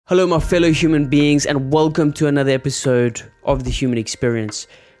Hello, my fellow human beings, and welcome to another episode of The Human Experience,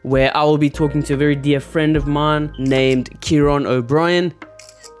 where I will be talking to a very dear friend of mine named Kieran O'Brien,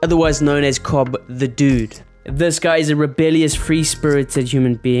 otherwise known as C.O.B The Dude. This guy is a rebellious, free-spirited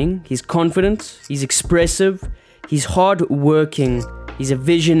human being. He's confident, he's expressive, he's hard-working, he's a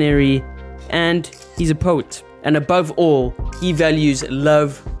visionary, and he's a poet. And above all, he values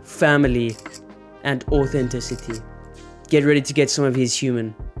love, family, and authenticity. Get ready to get some of his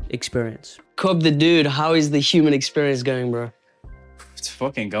human experience. C.O.B The Dude, how is the human experience going, bro? It's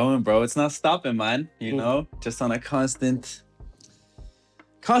fucking going, bro. It's not stopping, man. You know, just on a constant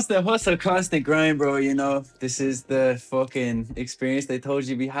hustle, constant grind, bro. You know, this is the fucking experience they told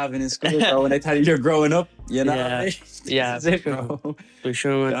you be having in school, bro, when they tell you you're growing up, you know? Yeah, yeah, That's it, bro. For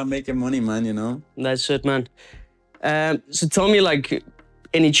sure, man. Gotta make your money, man, you know? That's it, man. So tell me, like,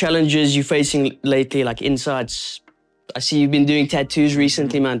 any challenges you're facing lately, like insights. I see you've been doing tattoos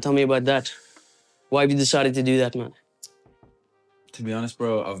recently, man. Tell me about that. Why have you decided to do that, man? To be honest,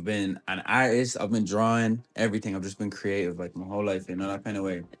 bro, I've been an artist. I've been drawing everything. I've just been creative, like, my whole life, you know, that kind of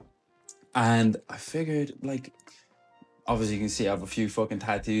way. And I figured, like, obviously you can see I have a few fucking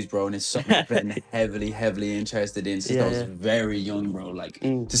tattoos, bro, and it's something I've been heavily interested in since I was very young, bro. Like,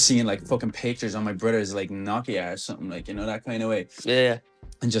 to seeing, like, fucking pictures on my brother's, like, Nokia or something, like, you know, that kind of way. Yeah.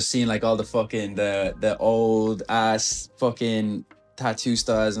 And just seeing, like, all the fucking, the old ass fucking tattoo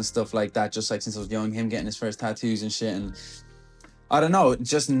styles and stuff like that, just, like, since I was young, him getting his first tattoos and shit. And I don't know,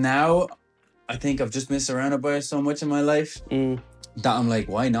 just now, I think I've just been surrounded by it so much in my life that I'm like,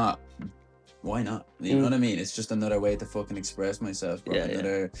 why not? Why not? You know what I mean? It's just another way to fucking express myself, bro.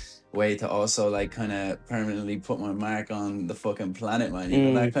 Another way to also, like, kind of permanently put my mark on the fucking planet, man. You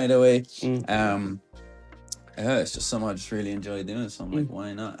know, that kind of way. Yeah, it's just something I just really enjoy doing. So I'm like,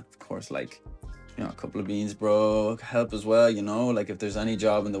 why not? Of course, like, you know, a couple of beans, bro, help as well, you know? Like, if there's any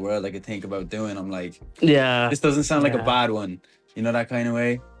job in the world I could think about doing, I'm like, this doesn't sound like a bad one. You know, that kind of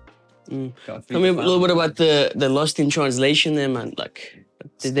way? Tell me a little bit about the Lost in Translation there, man. Like,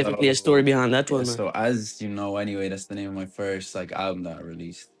 there's definitely a story behind that one, man. So, as you know, anyway, that's the name of my first, like, album that I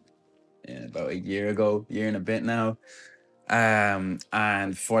released about a year and a bit now.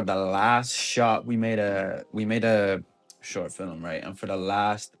 And for the last shot, we made a short film, right? And for the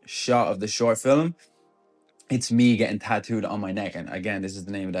last shot of the short film, it's me getting tattooed on my neck. And again, this is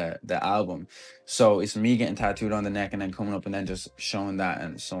the name of the album. So it's me getting tattooed on the neck and then coming up and then just showing that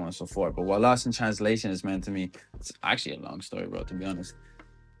and so on and so forth. But what Lost in Translation is meant to me, it's actually a long story, bro, to be honest.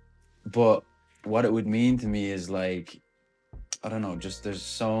 But what it would mean to me is, like, I don't know, just there's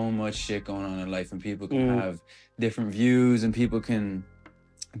so much shit going on in life and people can have different views and people can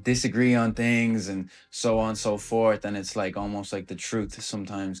disagree on things and so on and so forth. And it's like almost like the truth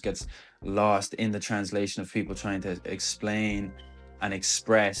sometimes gets lost in the translation of people trying to explain and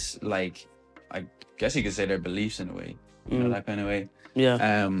express, like, I guess you could say their beliefs in a way, you know, that kind of way.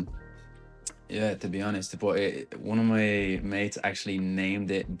 Yeah, to be honest. But one of my mates actually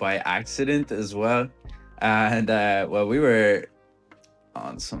named it by accident as well. And well, we were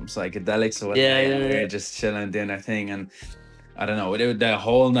on some psychedelics or whatever. We were just chilling, doing our thing, and I don't know. The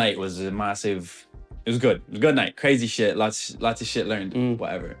whole night was a massive. It was good. It was a good night. Crazy shit. Lots of shit learned.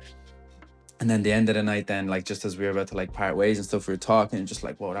 Whatever. And then the end of the night, then, like, just as we were about to, like, part ways and stuff, we were talking and just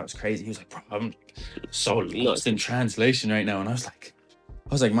like, whoa, that was crazy. He was like, bro, I'm so lost in translation right now. And I was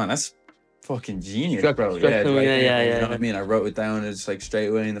like, man, that's fucking genius, bro. You know what I mean? I wrote it down and it's like straight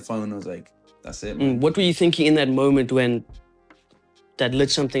away in the phone. I was like, that's it, man. What were you thinking in that moment when that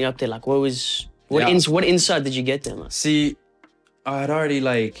lit something up there? Like, what insight did you get there, man? See, I had already,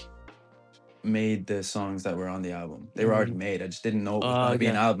 like, made the songs that were on the album. They were already made. I just didn't know it was going to be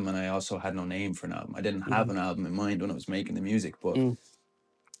an album, and I also had no name for an album. I didn't have an album in mind when I was making the music, but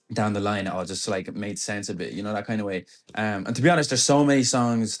down the line, it all just, like, made sense a bit, you know, that kind of way. And to be honest, there's so many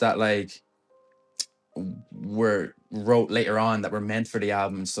songs that, like, were wrote later on that were meant for the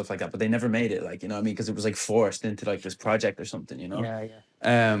album and stuff like that, but they never made it, like, you know what I mean, because it was, like, forced into, like, this project or something, you know.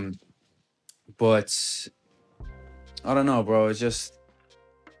 But I don't know, bro. It's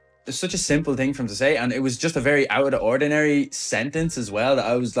such a simple thing for him to say, and it was just a very out of the ordinary sentence as well that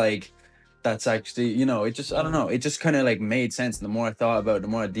I was like, that's actually, you know, it just, I don't know, it just kind of, like, made sense. And the more I thought about it, the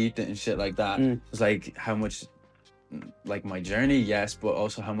more I deeped it and shit like that, it was like how much, like, my journey, yes, but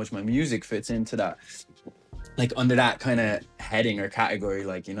also how much my music fits into that, like, under that kind of heading or category,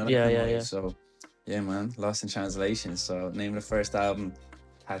 like, you know. So yeah, man, Lost in Translation. So name of the first album,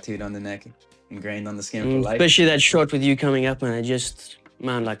 tattooed on the neck, ingrained on the skin for life. Especially that shot with you coming up, man.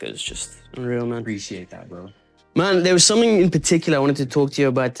 Man, like, it was just unreal, man. Appreciate that, bro. Man, there was something in particular I wanted to talk to you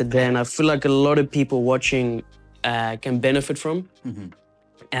about today, and I feel like a lot of people watching can benefit from.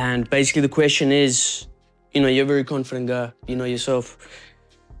 And basically the question is, you know, you're a very confident guy, you know yourself.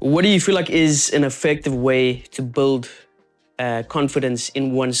 What do you feel like is an effective way to build confidence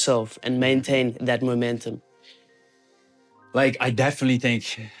in oneself and maintain that momentum? Like, I definitely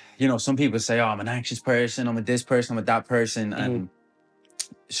think, you know, some people say, oh, I'm an anxious person, I'm a this person, I'm a that person. And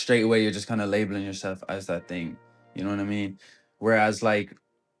straight away, you're just kind of labeling yourself as that thing. You know what I mean? Whereas, like,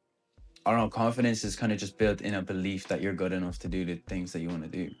 I don't know, confidence is kind of just built in a belief that you're good enough to do the things that you want to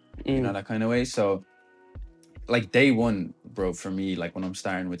do. You know, that kind of way. So, like, day one, bro, for me, like when I'm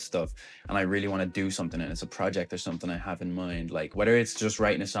starting with stuff and I really want to do something and it's a project or something I have in mind, like whether it's just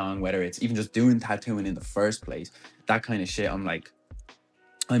writing a song, whether it's even just doing tattooing in the first place, that kind of shit, I'm like,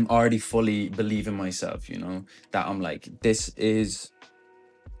 I'm already fully believing myself, you know, that I'm like, it's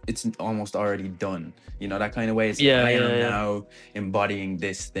almost already done, you know, that kind of way. It's like, I am now embodying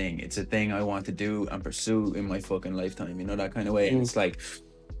this thing. It's a thing I want to do and pursue in my fucking lifetime, you know, that kind of way. And it's like,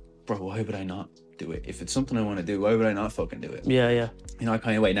 bro, why would I not do it? If it's something I want to do, why would I not fucking do it? Yeah, yeah. You know, that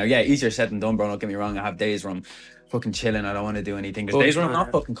kind of way. Now, yeah, easier said than done, bro. Don't get me wrong. I have days where I'm fucking chilling. I don't want to do anything. There's days where I'm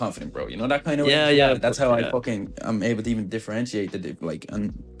not fucking confident, bro. You know, that kind of way. Yeah. That's how I'm able to even differentiate the, like,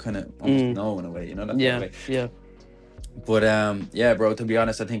 and kind of almost know in a way, you know, that kind of way. Yeah. But yeah, bro, to be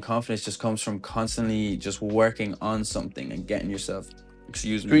honest, I think confidence just comes from constantly just working on something and getting yourself,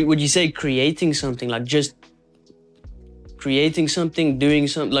 Would you say creating something, like just creating something, doing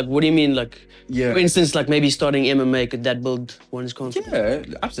something? Like, what do you mean? Like, for instance, like maybe starting MMA, could that build one's confidence?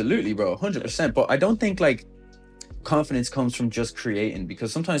 Yeah, absolutely, bro, 100%. But I don't think like confidence comes from just creating,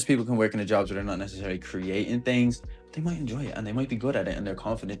 because sometimes people can work in the jobs where they're not necessarily creating things. They might enjoy it and they might be good at it and they're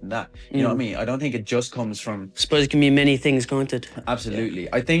confident in that. You know what I mean? I don't think it just comes from... I suppose it can be many things, can't it?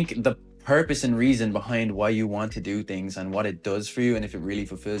 Absolutely. I think the purpose and reason behind why you want to do things and what it does for you and if it really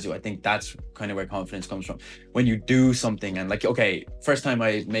fulfills you, I think that's kind of where confidence comes from. When you do something and like, okay, first time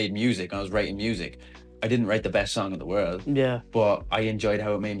I made music, I was writing music, I didn't write the best song in the world, but I enjoyed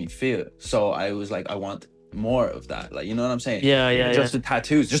how it made me feel. So I was like, I want more of that, like, you know what I'm saying? Just the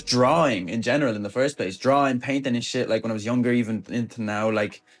tattoos, just drawing in general in the first place, drawing, painting and shit, like when I was younger, even into now,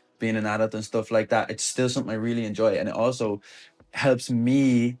 like being an adult and stuff like that, it's still something I really enjoy. And it also helps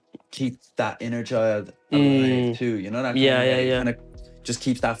me keep that inner child alive too, you know, that kind of way. It kind of just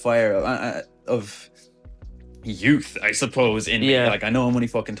keeps that fire of youth, I suppose, in me. Like, I know I'm only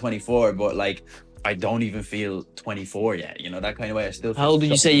fucking 24, but like I don't even feel 24 yet, you know, that kind of way. I still feel... How old did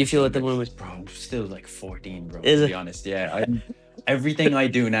you say you feel at the moment? Bro, I'm still like 14, bro, to be honest. Everything I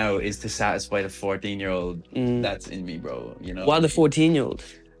do now is to satisfy the 14-year-old that's in me, bro, you know. Why the 14-year-old?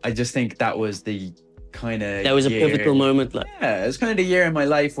 I just think that was the kind of... That was a pivotal moment, like. Yeah, it's kind of the year in my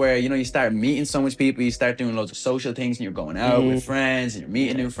life where, you know, you start meeting so much people, you start doing loads of social things, and you're going out with friends, and you're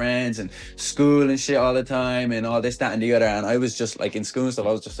meeting new friends, and school and shit all the time, and all this, that, and the other. And I was just like, in school and stuff,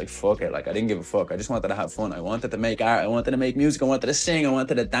 I was just like, fuck it. Like, I didn't give a fuck. I just wanted to have fun. I wanted to make art. I wanted to make music. I wanted to sing. I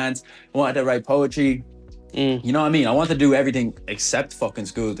wanted to dance. I wanted to write poetry. You know what I mean? I wanted to do everything except fucking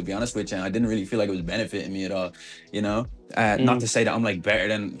school, to be honest with you. And I didn't really feel like it was benefiting me at all, you know? Not to say that I'm like better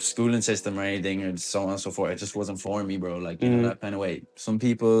than schooling system or anything or so on and so forth. It just wasn't for me, bro. Like, you know, that kind of way. Some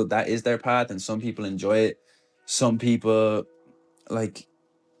people, that is their path, and some people enjoy it. Some people, like,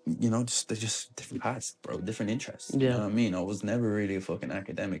 you know, they're just different paths, bro, different interests. You know what I mean? I was never really a fucking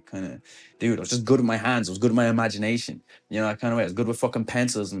academic kind of dude. I was just good with my hands. I was good with my imagination. You know, that kind of way. I was good with fucking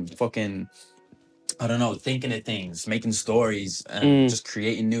pencils and fucking... I don't know, thinking of things, making stories, and just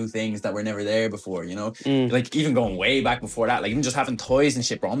creating new things that were never there before, you know? Like, even going way back before that, like, even just having toys and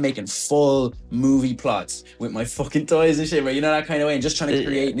shit, bro. I'm making full movie plots with my fucking toys and shit, bro. You know, that kind of way. And just trying to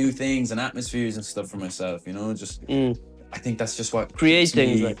create new things and atmospheres and stuff for myself, you know? Just, I think that's just what...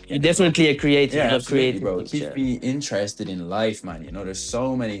 Creating, like, you're definitely a creative. Yeah, absolutely, bro. It keeps me interested in life, man. You know, there's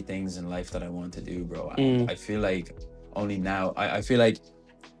so many things in life that I want to do, bro. I feel like only now, I feel like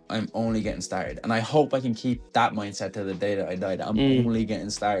I'm only getting started, and I hope I can keep that mindset till the day that I die, that I'm only getting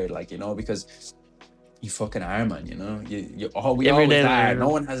started, like, you know, because you fucking are, man, you know, we always are. No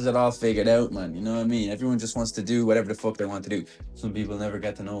one has it all figured out, man, you know what I mean? Everyone just wants to do whatever the fuck they want to do. Some people never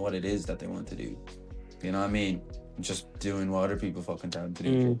get to know what it is that they want to do, you know what I mean? Just doing what other people fucking tell them to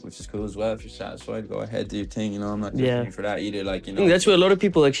do, which is cool as well. If you're satisfied, go ahead, do your thing, you know. I'm not judging for that either, like, you know. I think that's where a lot of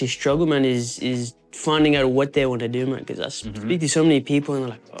people actually struggle, man, is finding out what they want to do, man, because I speak to so many people and they're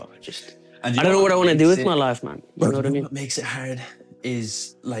like, oh, I don't know what I want to do with my life, man. You know what I mean? What makes it hard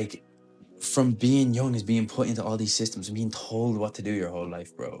is, like, from being young is being put into all these systems and being told what to do your whole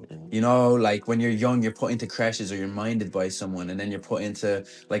life, bro. You know, like, when you're young, you're put into creches or you're minded by someone, and then you're put into,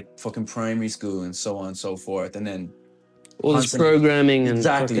 like, fucking primary school and so on and so forth, and then All this constantly. programming and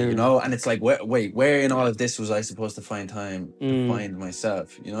Exactly, fucking, you know, and it's like, where in all of this was I supposed to find time to Mm. find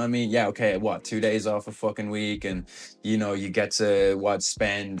myself? You know what I mean? Yeah, okay, what, 2 days off a fucking week, and you know, you get to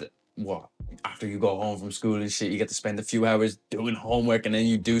spend what after you go home from school and shit, you get to spend a few hours doing homework, and then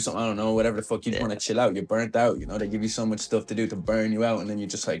you do something, I don't know, whatever the fuck, you just want to chill out. You're burnt out, you know, they give you so much stuff to do to burn you out, and then you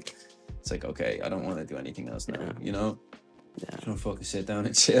just like, it's like, okay, I don't want to do anything else now, you know? Yeah. Just want to fucking sit down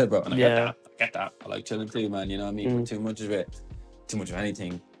and chill, bro. And I get that. I like chilling too, man. You know what I mean? But too much of it, too much of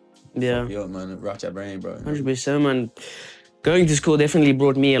anything. Yeah. Fuck you up, man. It rots your brain, bro. 100%, man. Going to school definitely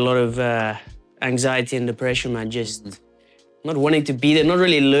brought me a lot of anxiety and depression, man. Just not wanting to be there, not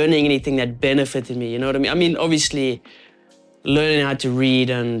really learning anything that benefited me. You know what I mean? I mean, obviously, learning how to read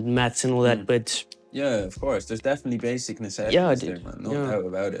and maths and all that, but yeah, of course. There's definitely basic necessities there, man. No doubt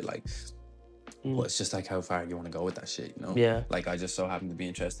about it. Like, well, it's just like how far you want to go with that shit, you know? Yeah. Like, I just so happened to be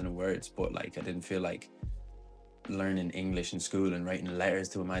interested in words, but like, I didn't feel like learning English in school and writing letters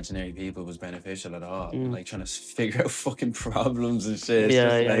to imaginary people was beneficial at all. Like trying to figure out fucking problems and shit. It's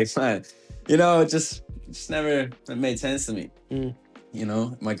just like, man, you know, it just never it made sense to me. You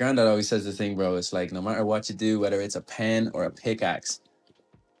know, my granddad always says the thing, bro. It's like, no matter what you do, whether it's a pen or a pickaxe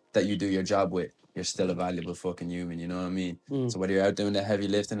that you do your job with, you're still a valuable fucking human, you know what I mean? So whether you're out doing the heavy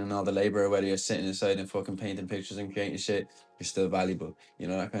lifting and all the labor, or whether you're sitting inside and fucking painting pictures and creating shit, you're still valuable, you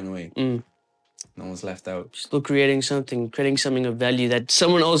know, that kind of way. No one's left out. Still creating something of value that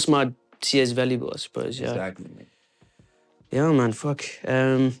someone else might see as valuable, I suppose. Yeah. Exactly. Yeah, man. Fuck.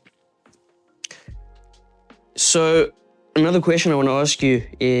 So another question I want to ask you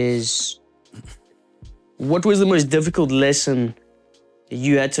is, what was the most difficult lesson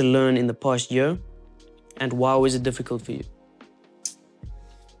you had to learn in the past year, and why was it difficult for you?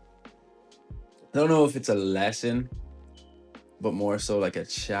 I don't know if it's a lesson, but more so like a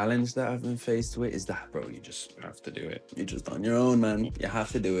challenge that I've been faced with is that, bro, you just have to do it. You're just on your own, man. You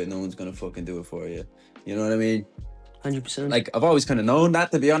have to do it. No one's gonna fucking do it for you. You know what I mean? 100%. Like, I've always kind of known that,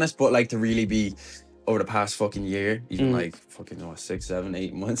 to be honest, but like to really be over the past fucking year, even like fucking 6, 7,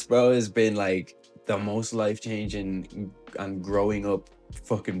 8 months, bro, has been like the most life-changing and growing up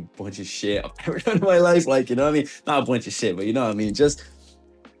fucking bunch of shit I've ever done in my life. Like, you know what I mean? Not a bunch of shit, but you know what I mean? Just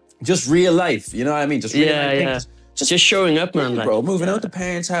real life, you know what I mean? Just real life. Just showing up, man. Like, bro, moving out the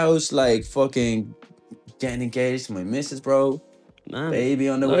parents' house, like fucking getting engaged to my missus, bro. Man, baby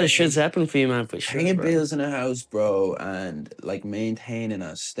on the way. A lot of shit's happened for you, man, for sure. Paying bills in a house, bro, and like maintaining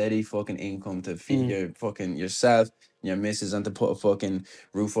a steady fucking income to feed your fucking yourself, your missus, and to put a fucking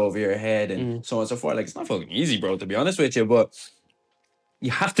roof over your head and so on and so forth. Like, it's not fucking easy, bro, to be honest with you, but you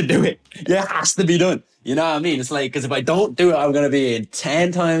have to do it. It has to be done. You know what I mean? It's like, because if I don't do it, I'm going to be in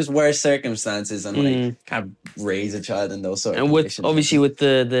 10 times worse circumstances and like can't raise a child in those sort of conditions. And obviously with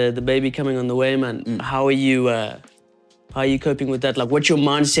the baby coming on the way, man, how are you coping with that? Like, what's your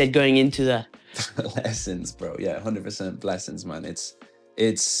mindset going into that? Lessons, bro. Yeah, 100% blessings, man.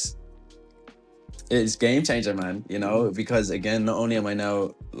 It's game changer, man, you know, because again, not only am I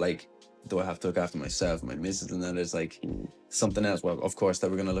now like, do I have to look after myself, my missus, and then there's like something else, well, of course, that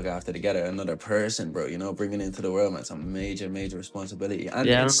we're gonna look after together, another person, bro, you know, bringing into the world, man, it's a major responsibility, and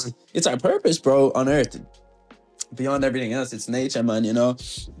it's our purpose, bro, on earth. Beyond everything else, it's nature, man, you know.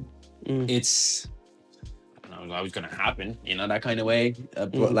 It's, I don't know, it's always gonna happen, you know, that kind of way,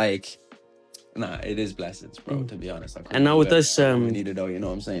 but like, nah, it is blessings, bro, to be honest. And now with us, we need it, though, you know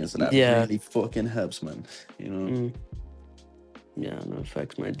what I'm saying? So that really fucking helps, man, you know. Yeah, no,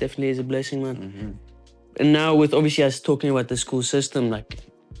 facts, man. It definitely is a blessing, man. And now with obviously us talking about the school system, like,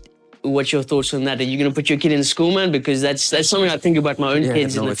 what's your thoughts on that? Are you going to put your kid in school, man? Because that's something I think about my own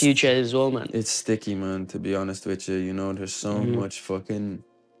kids in the future as well, man. It's sticky, man, to be honest with you. You know, there's so much fucking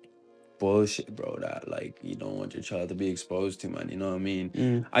bullshit, bro, that, like, you don't want your child to be exposed to, man. You know what I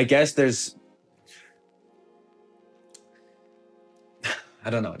mean? I guess there's... I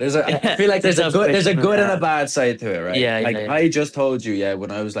don't know. I feel like there's a good and a bad side to it, right? Yeah, I just told you,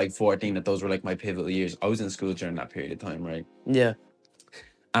 when I was like 14, that those were like my pivotal years. I was in school during that period of time, right? Yeah.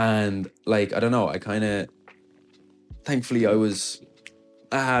 And like, I don't know, I kind of, thankfully I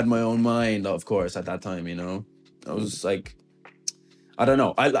had my own mind, of course, at that time, you know? I was like, I don't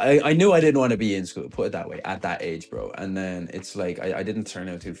know. I knew I didn't want to be in school, put it that way, at that age, bro. And then it's like, I didn't turn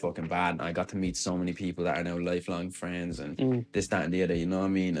out too fucking bad. And I got to meet so many people that are now lifelong friends and this, that, and the other, you know what I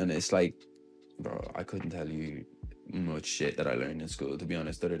mean? And it's like, bro, I couldn't tell you much shit that I learned in school, to be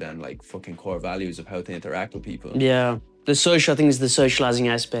honest, other than like fucking core values of how to interact with people. Yeah. The social, I think, is the socializing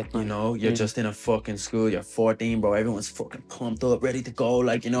aspect, man. You know, you're just in a fucking school, you're 14, bro, everyone's fucking pumped up, ready to go,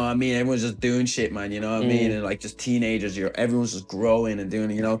 like, you know what I mean? Everyone's just doing shit, man, you know what I mean? And like, just teenagers, everyone's just growing and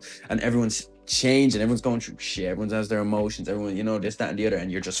doing, you know, and everyone's change and everyone's going through shit. Everyone has their emotions. Everyone, you know, this, that, and the other,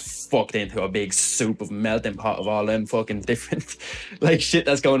 and you're just fucked into a big soup of melting pot of all them fucking different like shit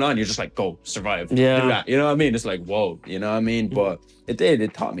that's going on. You're just like, go survive, do that. You know what I mean? It's like, whoa, you know what I mean? But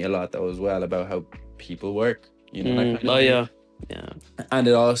it taught me a lot though as well about how people work. You know, that kind of thing. Yeah. And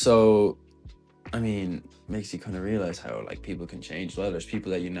it also, I mean, makes you kind of realize how like people can change. Well, there's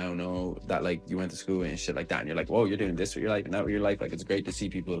people that you now know that like you went to school with and shit like that, and you're like, whoa, you're doing this with your life and that with your life. Like, it's great to see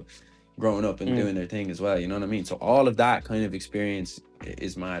people growing up and doing their thing as well. You know what I mean? So all of that kind of experience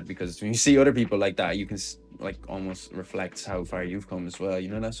is mad, because when you see other people like that, you can like almost reflects how far you've come as well. You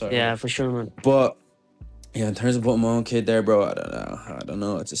know, that sort of Yeah, for sure, man. But yeah, in terms of putting my own kid there, bro, I don't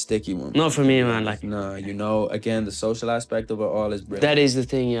know. It's a sticky one. Not for me, man. Like, no, you know, again, the social aspect of it all is brilliant. that is the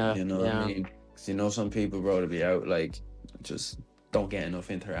thing, yeah. You know what I mean? Because you know, some people, bro, to be out like just don't get enough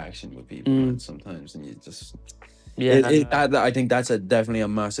interaction with people man, sometimes, and you just I think that's definitely a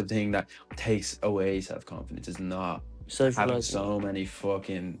massive thing that takes away self-confidence. Is not having so many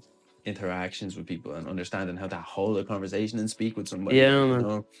fucking interactions with people and understanding how to hold a conversation and speak with somebody. Yeah, man.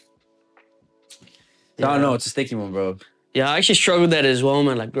 Know? I don't know, it's a sticky one, bro. Yeah, I actually struggled with that as well,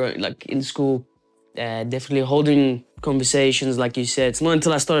 man. Like in school, definitely holding conversations, like you said. It's not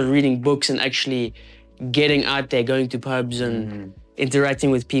until I started reading books and actually getting out there, going to pubs and interacting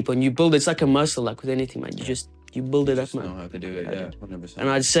with people, and you build. It's like a muscle, like with anything, man. You build it up, man. Know how to do it, yeah, 100%. And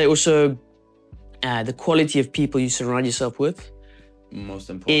I'd say also, the quality of people you surround yourself with. Most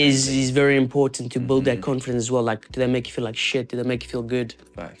important is very important to build that confidence as well. Like, do they make you feel like shit? Do they make you feel good?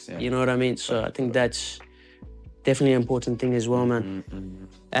 Facts, yeah. You know what I mean? So I think that's definitely an important thing as well, man.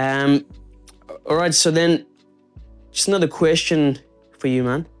 All right, so then just another question for you,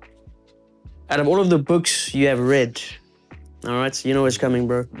 man. Out of all of the books you have read, all right, so you know what's coming,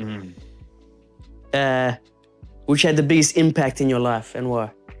 bro. Which had the biggest impact in your life and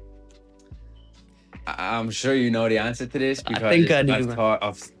why? I'm sure you know the answer to this, because I think I do,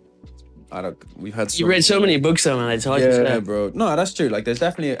 we've had you read so many books, though, man. It's hard to say. Yeah, bro. No, that's true. Like, there's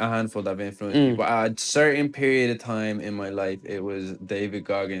definitely a handful that have influenced me. But at a certain period of time in my life, it was David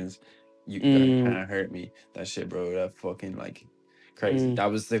Goggins. You Can't Hurt Me. That shit, bro. That fucking like crazy.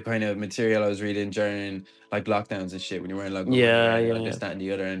 That was the kind of material I was reading during like lockdowns and shit, when you weren't like this, that, and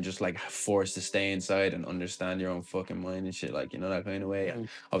the other, and just like forced to stay inside and understand your own fucking mind and shit, like, you know, that kind of way. And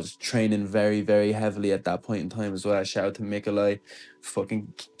I was training very, very heavily at that point in time as well. Shout out to Mikolai,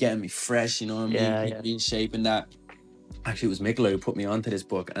 fucking getting me fresh, you know what I mean? Being shape and that. Actually, it was Mikolai who put me onto this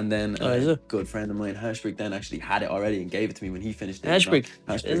book, and then a good friend of mine, Hashbrick, then actually had it already and gave it to me when he finished it. Hashbrick,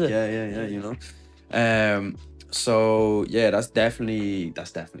 yeah, you know. So yeah, that's definitely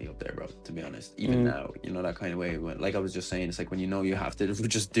up there, bro, to be honest. Even now, you know, that kind of way, when, like I was just saying, it's like when you know you have to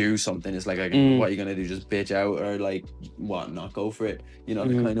just do something, it's like what are you gonna do, just bitch out, or like what, not go for it, you know,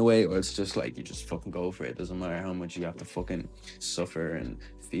 the kind of way. Or it's just like you just fucking go for it. Doesn't matter how much you have to fucking suffer and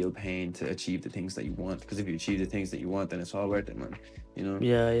feel pain to achieve the things that you want, because if you achieve the things that you want, then it's all worth it, man, you know.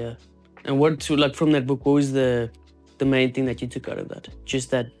 Yeah. And what, so like from that book, what was the main thing that you took out of that?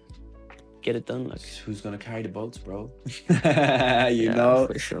 Just that get it done, like, who's gonna carry the boats, bro? you know,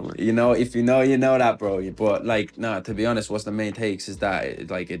 for sure, man. You know, if you know that, bro. But like, nah, to be honest, what's the main takes is that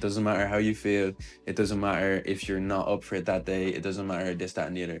it doesn't matter how you feel, it doesn't matter if you're not up for it that day, it doesn't matter this, that,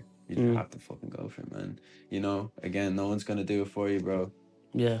 and the other. You just have to fucking go for it, man. You know, again, no one's gonna do it for you, bro.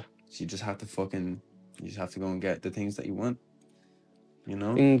 Yeah. So you just have to go and get the things that you want, you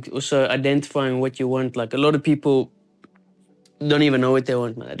know. And also identifying what you want. Like, a lot of people don't even know what they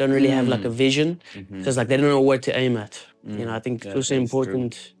want, man. They don't really have like a vision, because like they don't know what to aim at. You know, I think it's also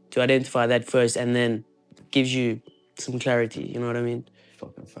important to identify that first, and then gives you some clarity. You know what I mean?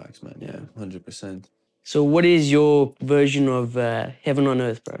 Fucking facts, man. Yeah, 100%. So, what is your version of heaven on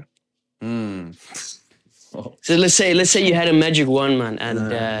earth, bro? So let's say you had a magic wand, man,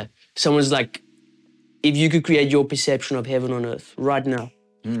 and someone's like, if you could create your perception of heaven on earth right now,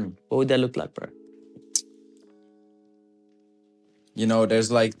 what would that look like, bro? You know, there's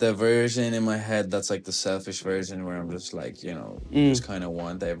like the version in my head that's like the selfish version, where I'm just like, you know, just kind of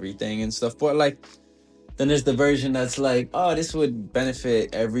want everything and stuff. But like, then there's the version that's like, oh, this would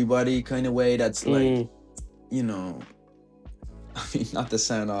benefit everybody kind of way. That's like, you know, I mean, not to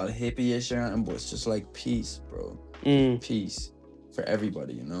sound all hippie-ish or anything, but it's just like peace, bro. Peace for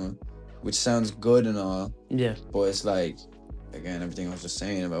everybody, you know, which sounds good and all. Yeah. But it's like, again, everything I was just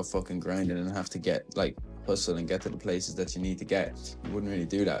saying about fucking grinding and have to get like, hustle and get to the places that you need to get. You wouldn't really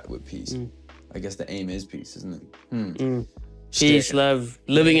do that with peace. I guess the aim is peace, isn't it? Peace, love,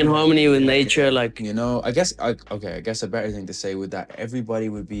 living in harmony with nature, like, you know. I guess a better thing to say with that, everybody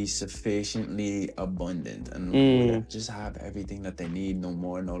would be sufficiently abundant and would just have everything that they need, no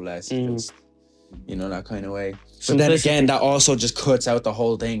more, no less. Just you know, that kind of way. But then Simplicity. again, that also just cuts out the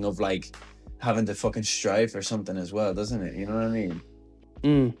whole thing of like having to fucking strive for something as well, doesn't it? You know what I mean? I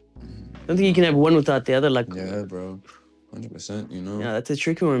don't think you can have one without the other. Like, Yeah, bro, 100%. You know. yeah, that's a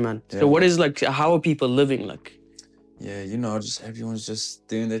tricky one, man. Yeah. So what is like? How are people living? Like, yeah, you know, just everyone's just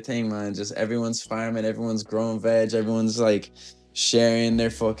doing their thing, man. Just everyone's farming, everyone's growing veg, everyone's like sharing their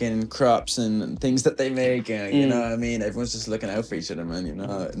fucking crops and things that they make, and you know what I mean. Everyone's just looking out for each other, man. You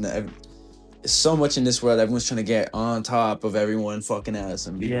know, and so much in this world. Everyone's trying to get on top of everyone fucking else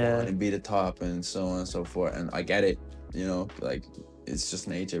and be one and be the top and so on and so forth. And I get it, you know, like it's just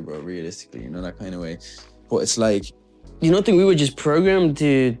nature, bro. Realistically, you know, that kind of way. But it's like, you don't think we were just programmed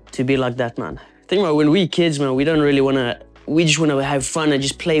to be like that, man? Think about when we kids, man. We don't really want to. We just want to have fun and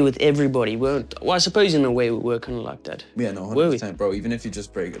just play with everybody. Well, I suppose in a way we were kind of like that. yeah, no, 100%, bro. Even if you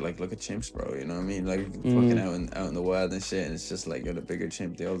just break it, like look at chimps, bro. You know what I mean? Like fucking out in the wild and shit, and it's just like you're the bigger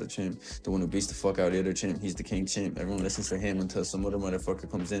chimp, the older chimp, the one who beats the fuck out of the other chimp. He's the king chimp. Everyone listens to him until some other motherfucker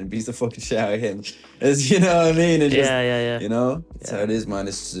comes in and beats the fucking shit out of him. It's, you know what I mean? It's just, Yeah. You know, that's how it is, man.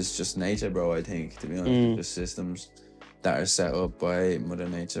 It's just nature, bro. I think, to be honest, it's just systems that are set up by Mother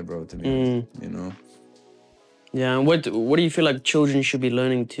Nature, bro. To be honest, you know. Yeah, and what do you feel like children should be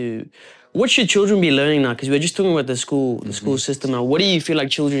learning to? What should children be learning now? Because we're just talking about the school system now. What do you feel like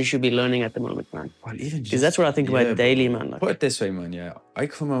children should be learning at the moment, man? Well, even Because that's what I think about daily, man. Like, put it this way, man. Yeah, I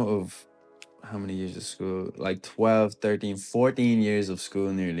come out of how many years of school? Like 12, 13, 14 years of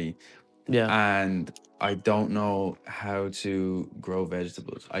school nearly. yeah. And I don't know how to grow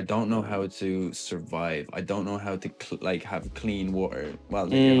vegetables. I don't know how to survive. I don't know how to like have clean water.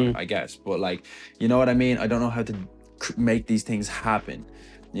 Well, you know, I guess, but like, you know what I mean? I don't know how to make these things happen.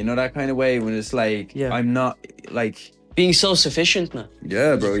 You know, that kind of way when it's like, I'm not like being self-sufficient, man.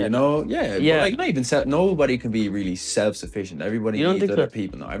 yeah, bro. You know, yeah. Yeah. But like not even nobody can be really self-sufficient. Everybody You don't needs think other so?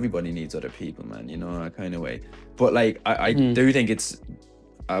 people. No, everybody needs other people, man. You know, that kind of way. But like, I do think it's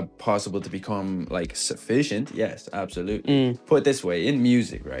possible to become like sufficient. Yes, absolutely. Put it this way, in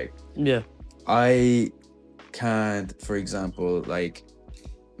music, right? Yeah. I can't, for example, like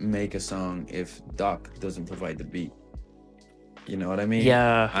make a song if Doc doesn't provide the beat. You know what I mean?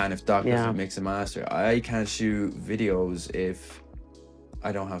 Yeah. And if Doc doesn't mix and master, I can't shoot videos if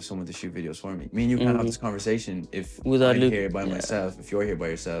I don't have someone to shoot videos for me. Me and you can't have this conversation if Without I'm Luke. here by myself. If you're here by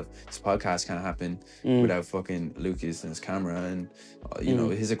yourself, this podcast can't happen without fucking Lucas and his camera and you know,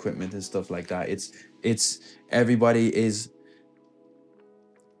 his equipment and stuff like that. It's everybody is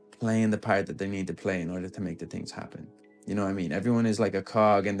playing the part that they need to play in order to make the things happen. You know what I mean? Everyone is like a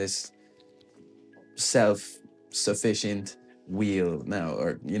cog in this self-sufficient wheel now,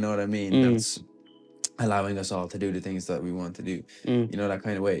 or you know what I mean? That's allowing us all to do the things that we want to do. You know, that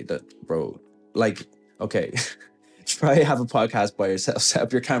kind of way. That, bro, like, okay, try have a podcast by yourself, set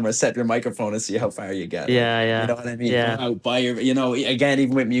up your camera, set up your microphone and see how far you get. Yeah. You know what I mean? Yeah. Go out, buy your, you know, again,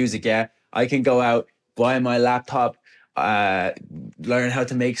 even with music, I can go out, buy my laptop, learn how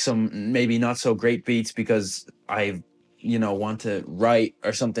to make some maybe not so great beats because I've, you know, want to write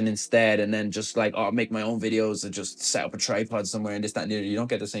or something instead, and then just like, oh, make my own videos and just set up a tripod somewhere and this, that, and the other. You don't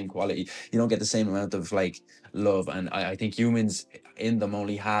get the same quality. You don't get the same amount of like love. And I think humans in them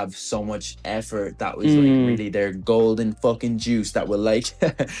only have so much effort that was like really their golden fucking juice that will like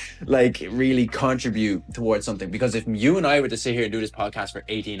like really contribute towards something. Because if you and I were to sit here and do this podcast for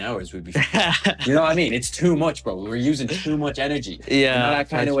 18 hours, we'd be you know what I mean? It's too much, bro. We're using too much energy. Yeah. You know, that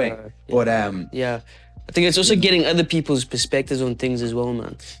kind of way. But yeah. I think it's also getting other people's perspectives on things as well,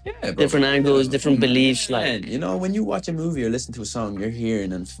 man. Yeah, bro. Different angles, different beliefs. Like, you know, when you watch a movie or listen to a song, you're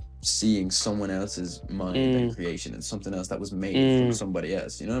hearing and seeing someone else's mind and creation and something else that was made from somebody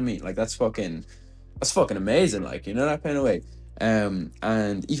else. You know what I mean? Like that's fucking amazing. Like, you know, that kind of way. And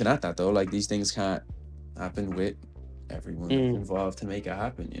even at that though, like these things can't happen with everyone involved to make it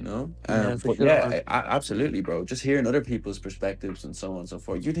happen, you know. Absolutely, bro. Just hearing other people's perspectives and so on and so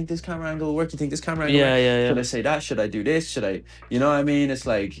forth. You think this camera angle will work? You think this camera angle will work? Should I say that? Should I do this? Should I, you know what I mean? It's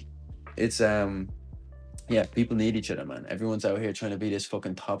like, it's people need each other, man. Everyone's out here trying to be this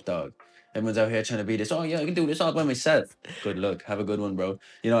fucking top dog. Everyone's out here trying to be this, oh yeah, I can do this all by myself. Good luck. Have a good one, bro.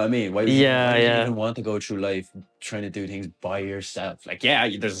 You know what I mean? Why would you even want to go through life trying to do things by yourself? Like, yeah,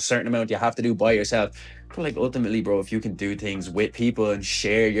 there's a certain amount you have to do by yourself. But like ultimately, bro, if you can do things with people and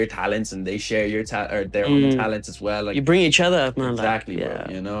share your talents and they share your their own talents as well. Like, you bring each other up, man. Exactly, like,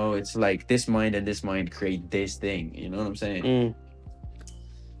 bro. You know, it's like this mind and this mind create this thing. You know what I'm saying?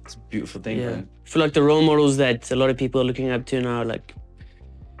 It's a beautiful thing, man. I feel like the role models that a lot of people are looking up to now, like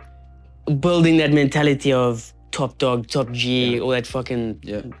building that mentality of top dog, top G, Yeah. all that fucking.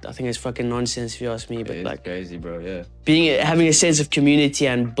 Yeah. I think it's fucking nonsense if you ask me. But It's like crazy, bro. Yeah. having a sense of community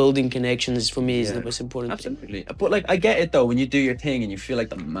and building connections for me is Yeah. the most important thing. Absolutely. But like I get it though, when you do your thing and you feel like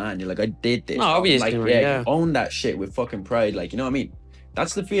the man, you're like, I did this. No, bro. obviously, Like, man, yeah, yeah. you own that shit with fucking pride. Like, you know what I mean?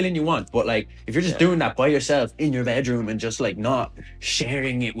 That's the feeling you want. But like if you're just Yeah. doing that by yourself in your bedroom and just like not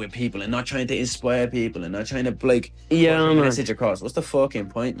sharing it with people and not trying to inspire people and not trying to like Yeah, push a man. message across, what's the fucking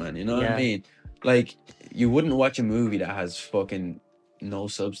point, man? You know what I Yeah. mean? Like you wouldn't watch a movie that has fucking no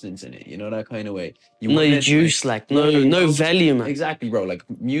substance in it, you know, that kind of way. You No wouldn't, juice, like you no know, value, man. exactly, bro. Like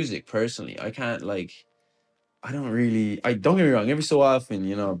music, personally, I can't like. I don't really. I don't get me wrong. Every so often,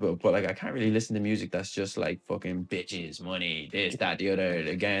 you know, but like I can't really listen to music that's just like fucking bitches, money, this, that, the other.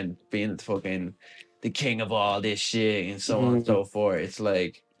 Again, being the fucking the king of all this shit and so on and so forth. It's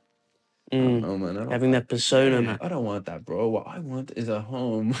like I don't know, man. I don't, Having that persona, man. I don't want that, bro. What I want is a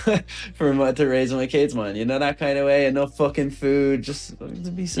home to raise my kids, man. You know, that kind of way. Enough fucking food, just to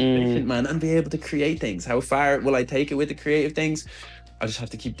be sufficient, man, and be able to create things. How far will I take it with the creative things? I just have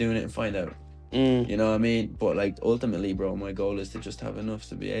to keep doing it and find out. You know what I mean? But like ultimately, bro, my goal is to just have enough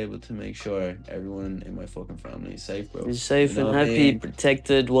to be able to make sure everyone in my fucking family is safe, bro. You're safe You know and what I happy, mean?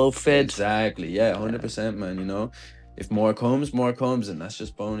 protected, well fed. Exactly. Yeah, 100%, man. You know, if more comes, and that's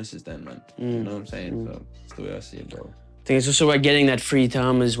just bonuses, then, man. You know what I'm saying? So that's the way I see it, bro. I think it's also about getting that free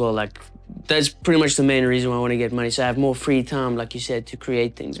time as well. Like that's pretty much the main reason why I want to get money. So I have more free time, like you said, to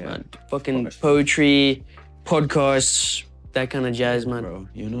create things, man. Fucking poetry, podcasts, that kind of jazz, man. Bro,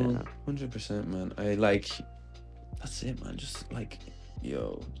 you know, 100%, man. I like, that's it, man. Just like,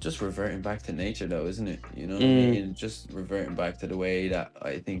 just reverting back to nature, though, isn't it? You know what I mean? Just reverting back to the way that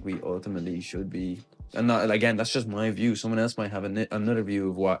I think we ultimately should be. And not, again, that's just my view. Someone else might have another view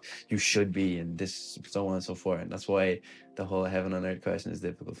of what you should be and this, so on and so forth. And that's why the whole heaven on earth question is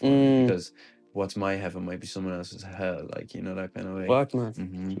difficult for me, because what's my heaven might be someone else's hell, like, you know, that kind of way. Fuck, man.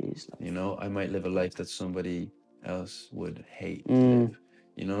 Jeez. You know, I might live a life that somebody else would hate to live,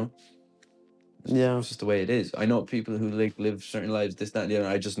 you know? It's just the way it is. I know people who like live certain lives, this, that, and the other.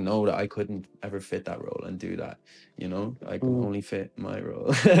 I just know that I couldn't ever fit that role and do that, you know? I could only fit my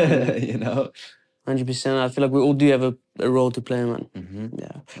role, you know? 100%. I feel like we all do have a role to play, man.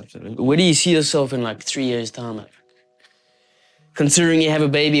 Yeah. Absolutely. Where do you see yourself in like 3 years' time, man? Considering you have a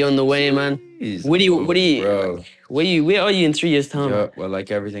baby on the way, man. Jeez. Where are you in 3 years' time? Yeah, well,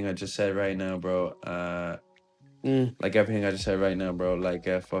 like everything I just said right now, bro. Like everything I just said right now, bro. Like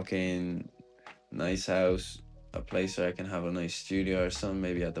a fucking nice house, a place where I can have a nice studio or something,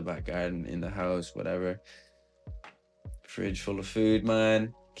 maybe at the back garden, in the house, whatever. Fridge full of food,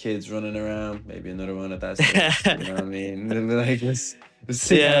 man. Kids running around, maybe another one at that stage. You know what I mean? Like, let's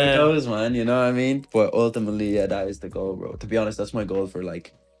see how it goes, man. You know what I mean? But ultimately, yeah, that is the goal, bro. To be honest, that's my goal for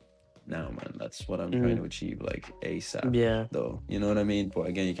like now, man. That's what I'm trying to achieve, like ASAP. Yeah. Though, you know what I mean? But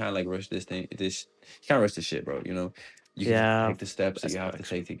again, you can't like rush this thing. You can't rush this shit, bro. You know, you can take the steps that you have to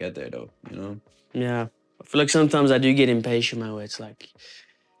take to get there, though. You know? Yeah. I feel like sometimes I do get impatient, man, where it's like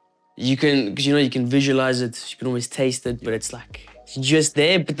you can visualize it, you can always taste it, but it's like it's just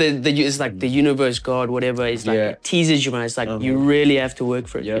there. But it's like the universe, God, whatever, is like it teases you, man. It's like you really have to work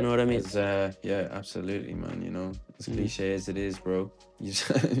for it. You know what I mean? Yeah, absolutely, man. You know, as cliche as it is, bro,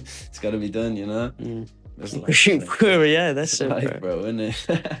 it's got to be done. You know. That's life, yeah, that's so life, bro, isn't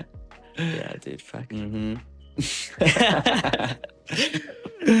it? Yeah, dude, fuck.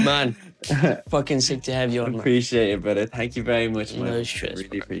 Man, fucking sick to have you on, man. Appreciate it, brother. Thank you very much, man. No stress,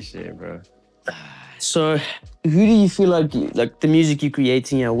 Really appreciate it, bro. So, who do you feel like the music you're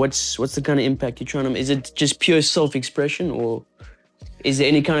creating? Yeah, what's the kind of impact you're trying to? Is it just pure self-expression, or is there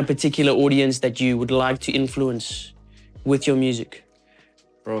any kind of particular audience that you would like to influence with your music?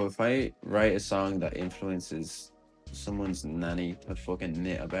 Bro, if I write a song that influences someone's nanny to fucking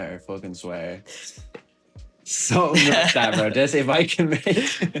knit a better fucking sweater, something like that, bro. Just if I can make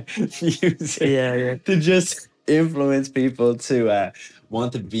music to just influence people to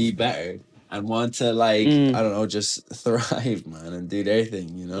want to be better and want to like I don't know, just thrive, man, and do their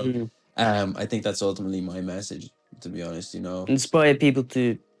thing, you know. I think that's ultimately my message, to be honest, you know. Inspire people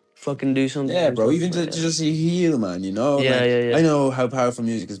to fucking do something. Yeah, bro, even to just heal, man, you know. Yeah. I know how powerful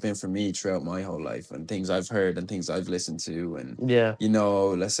music has been for me throughout my whole life, and things I've heard and things I've listened to, and you know,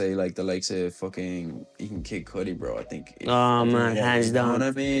 let's say like the likes of fucking even Kid Cudi, bro. I think man, hands down. You know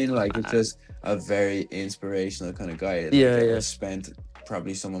what I mean? Like it's just a very inspirational kind of guy. Like, I spent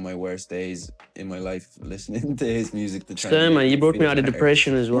probably some of my worst days in my life listening to his music to try. Man, you brought me out of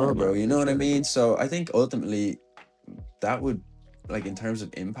depression as well, bro. You know what I mean? So I think ultimately that would like in terms of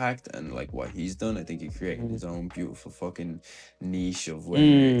impact and like what he's done, I think he created his own beautiful fucking niche of where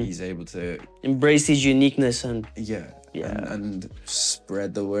he's able to Embrace his uniqueness and yeah, yeah. and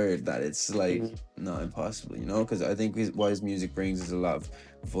spread the word that it's like not impossible, you know, because I think what his music brings is a lot of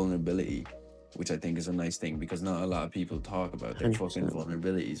vulnerability, which I think is a nice thing, because not a lot of people talk about their fucking 100%.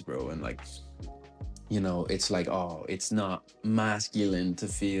 vulnerabilities, bro. And like, you know, it's like, oh, it's not masculine to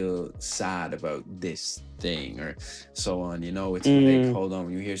feel sad about this thing or so on, you know. It's like, hold on,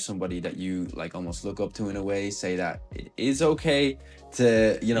 when you hear somebody that you like almost look up to in a way say that it is okay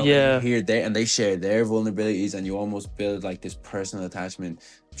to, you know, and you hear their and they share their vulnerabilities, and you almost build like this personal attachment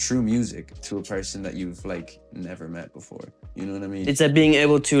through music to a person that you've like never met before, you know what I mean? It's that being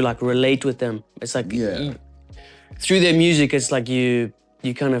able to like relate with them. It's like through their music, it's like you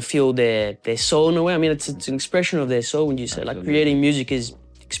kind of feel their soul in a way. I mean, it's an expression of their soul when you say like creating music is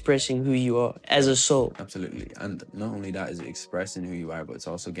expressing who you are as a soul. Absolutely. And not only that is it expressing who you are, but it's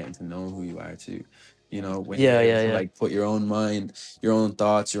also getting to know who you are too. You know, when you're able to like put your own mind, your own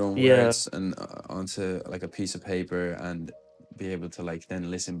thoughts, your own words and onto like a piece of paper, and be able to like then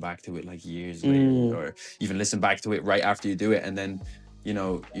listen back to it like years later, or even listen back to it right after you do it, and then you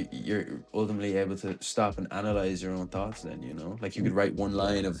know you're ultimately able to stop and analyze your own thoughts. Then, you know, like you could write one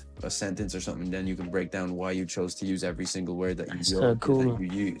line of a sentence or something, then you can break down why you chose to use every single word that you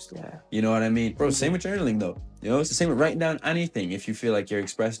used. You know what I mean, bro? Same with journaling though, you know, it's the same with writing down anything. If you feel like you're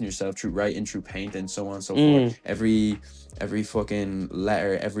expressing yourself through writing, through painting, so on and so forth, every fucking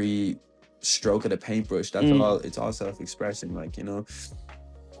letter, every stroke of the paintbrush, that's all, it's all self-expressing, like, you know.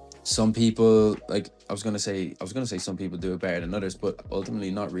 Some people, like I was gonna say some people do it better than others, but ultimately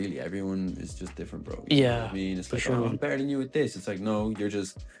not really. Everyone is just different, bro. You know what I mean, it's like, oh, I'm better than you at this. It's like, no, you're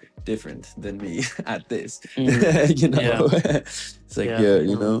just different than me at this. You know. It's like,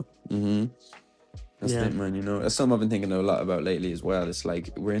 you know. That's it, man. You know, that's something I've been thinking a lot about lately as well. It's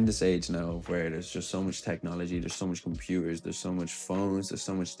like we're in this age now where there's just so much technology, there's so much computers, there's so much phones, there's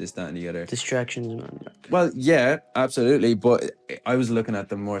so much this, that, and the other. Distractions, man. Well, yeah, absolutely. But I was looking at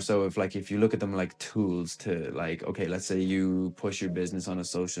them more so of like, if you look at them like tools to like, okay, let's say you push your business on a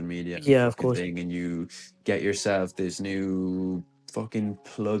social media of course thing, and you get yourself this new fucking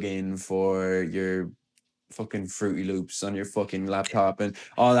plugin for your fucking Fruity Loops on your fucking laptop and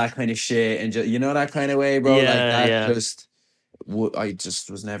all that kind of shit, and just, you know, that kind of way, bro. Like that just I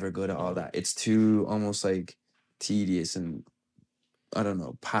just was never good at all that. It's too almost like tedious, and I don't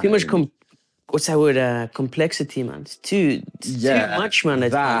know, too much pattern. What's that word? Complexity, man. It's too much, man.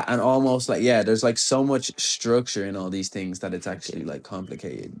 That and almost like, there's like so much structure in all these things that it's actually like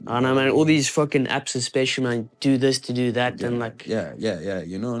complicated. I know, man. All these fucking apps, especially, man, do this to do that, and like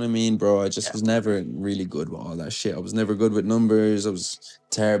you know what I mean, bro. I just was never really good with all that shit. I was never good with numbers. I was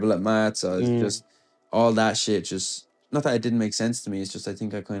terrible at maths. I was just all that shit. Just not that it didn't make sense to me. It's just I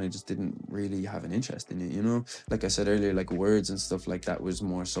think I kind of just didn't really have an interest in it. You know, like I said earlier, like words and stuff like that was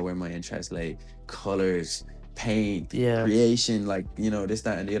more so where my interest lay. Colors, paint, creation, like, you know, this,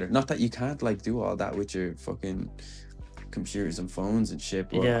 that, and the other. Not that you can't like do all that with your fucking computers and phones and shit,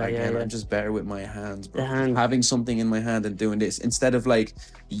 but again, I'm just better with my hands, bro. Having something in my hand and doing this instead of like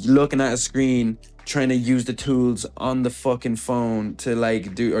looking at a screen trying to use the tools on the fucking phone to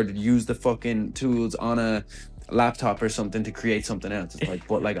like do, or use the fucking tools on a laptop or something to create something else. It's like,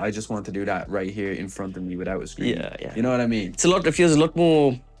 but like I just want to do that right here in front of me without a screen. You know what I mean? It feels a lot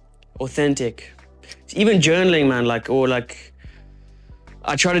more authentic. Even journaling, man, like, or like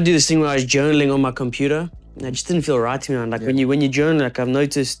I try to do this thing where I was journaling on my computer, and it just didn't feel right to me, man. Like when you journal, like I've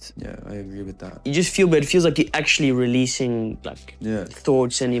noticed. Yeah, I agree with that. You just feel, but it feels like you're actually releasing like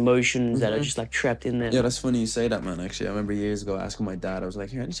thoughts and emotions that are just like trapped in there. Yeah, that's funny you say that, man. Actually, I remember years ago asking my dad, I was like,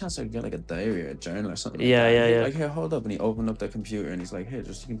 "Here, any chance I could get like a diary or a journal or something?" Like, "Here, hold up," and he opened up the computer and he's like, "Here,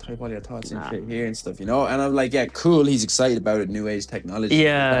 just you can type all your thoughts in shit here and stuff, you know." And I'm like, "Yeah, cool." He's excited about it, new age technology.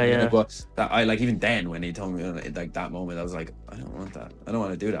 But that I like, even then when he told me like that moment, I was like, I don't want that. I don't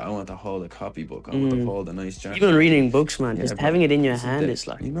want to do that. I want to hold a copybook. I want to hold a nice journal. Even reading books, man, just having it in your hand is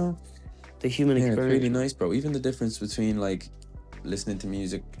like, you know, the human experience. It's really nice, bro. Even the difference between like listening to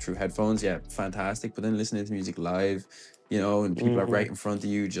music through headphones, fantastic, but then listening to music live, you know, and people are right in front of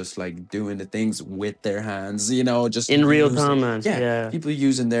you just like doing the things with their hands, you know, just in real time, man. People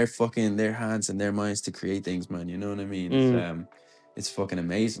using their hands and their minds to create things, man, you know what I mean? It's fucking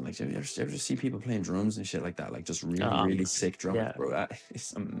amazing. Like, you ever see people playing drums and shit like that? Like, just really sick drums, bro. That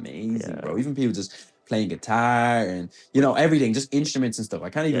is amazing, bro. Even people just playing guitar and, you know, everything, just instruments and stuff. I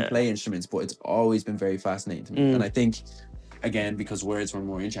can't even play instruments, but it's always been very fascinating to me. And I think, again, because words were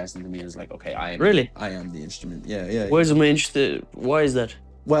more interesting to me, it's like, okay, I am the instrument. Words are more interesting. Why is that?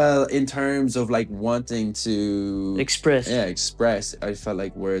 Well, in terms of like wanting to Express. express, I felt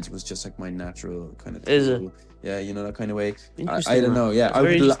like words was just like my natural kind of Is it? tool. Yeah, you know, that kind of way. I Interesting, don't man. know. Yeah, That's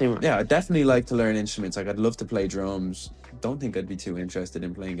very interesting, man. yeah, I definitely like to learn instruments. Like I'd love to play drums. Don't think I'd be too interested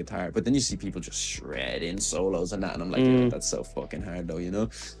in playing guitar. But then you see people just shredding solos and that, and I'm like, yeah, that's so fucking hard though, you know.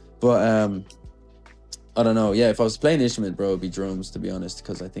 But I don't know. Yeah, if I was playing an instrument, bro, it'd be drums, to be honest,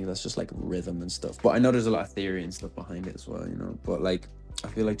 because I think that's just like rhythm and stuff. But I know there's a lot of theory and stuff behind it as well, you know. But like, I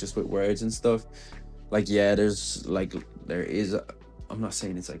feel like just with words and stuff, like, yeah, there's like, there is, I'm not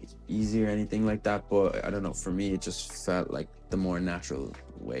saying it's like easy or anything like that, but I don't know. For me, it just felt like the more natural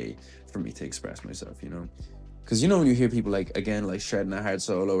way for me to express myself, you know. Because you know when you hear people like again like shredding a hard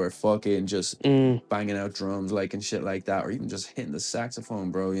solo or fucking just banging out drums like and shit like that, or even just hitting the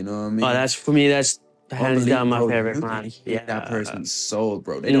saxophone, bro. You know what I Oh, mean? that's for me. That's hands down Unbelievable, my bro. favorite, You can man. hit that Yeah. person's soul,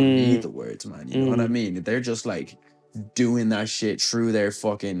 bro. They don't need Mm, the words, man. You know what I mean? They're just like doing that shit through their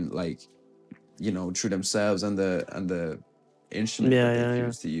fucking like, you know, through themselves and the instrument yeah, that they yeah, yeah.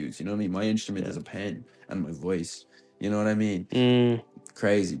 choose to use. You know what I mean? My instrument is a pen and my voice. You know what I mean? Mm.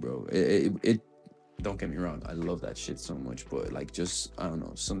 Crazy, bro. It don't get me wrong, I love that shit so much, but like just I don't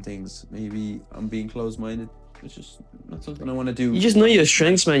know, some things maybe I'm being closed-minded. It's just not something I want to do. You just know your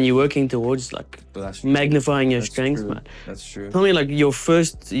strengths, man. You're working towards like But that's true. magnifying your That's strengths, true. man. That's true. Tell me, like your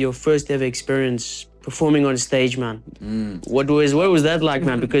first ever experience performing on stage, man. What was that like,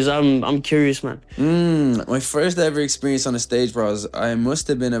 man? Because I'm curious, man. My first ever experience on a stage, bro, I must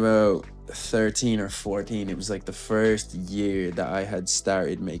have been about 13 or 14. It was like the first year that I had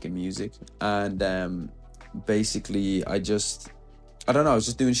started making music. And basically, I don't know, I was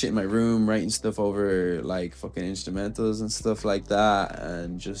just doing shit in my room, writing stuff over like fucking instrumentals and stuff like that.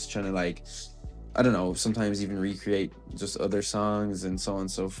 And just trying to like, I don't know, sometimes even recreate just other songs and so on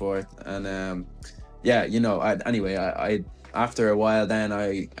and so forth. And yeah, you know, I after a while then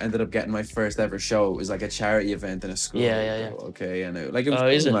I ended up getting my first ever show. It was like a charity event in a Yeah, school, yeah, bro. yeah. Okay, and it was Oh,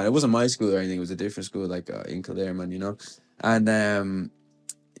 is cool, it? man. It wasn't my school or anything. It was a different school, like in Kildare, man. You know, and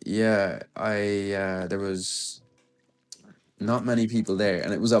yeah, I there was not many people there,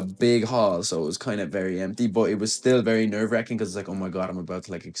 and it was a big hall, so it was kind of very empty, but it was still very nerve-wracking because it's like, oh my god, I'm about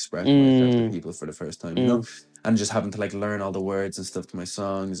to like express myself to Mm, people for the first time, you know. mm, And just having to like learn all the words and stuff to my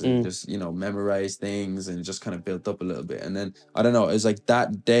songs and mm. just, you know, memorize things, and it just kind of built up a little bit. And then I don't know, it was like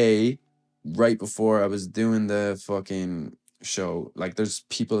that day right before I was doing the fucking show, like there's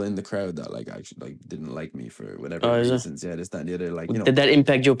people in the crowd that like actually like didn't like me for whatever Oh, is it? reasons. Yeah, this, that, and the other, like, you know. Did that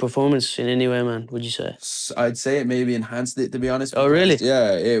impact your performance in any way, man? Would you say? I'd say it maybe enhanced it, to be honest, Oh, because really?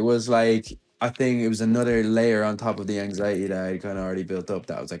 yeah, it was like, I think it was another layer on top of the anxiety that I kind of already built up.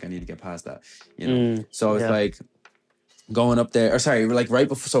 That I was like, I need to get past that, you know. So it's Yeah. like going up there, or sorry, like right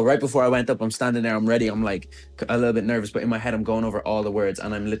before. So right before I went up, I'm standing there, I'm ready. I'm like a little bit nervous, but in my head, I'm going over all the words,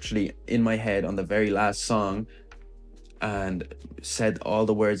 and I'm literally in my head on the very last song, and said all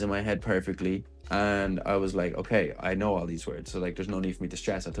the words in my head perfectly. And I was like, okay, I know all these words, so like there's no need for me to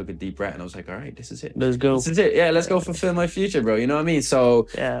stress. I took a deep breath and I was like, all right, this is it. Let's go. This is it. Yeah, let's go fulfill my future, bro. You know what I mean? So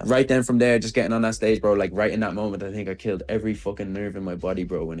Yeah. right then from there, just getting on that stage, bro, like right in that moment, I think I killed every fucking nerve in my body,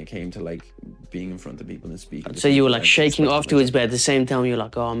 bro, when it came to like being in front of people and speaking. So you were like and shaking expressing afterwards, myself. but at the same time you're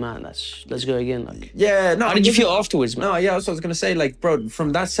like, oh man, let's go again. Like, Yeah, no. how did you feel afterwards, man? No, yeah, that's what I was gonna say. Like, bro,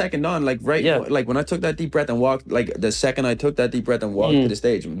 from that second on, like, right, Yeah. like when I took that deep breath and walked, like the second I took that deep breath and walked to the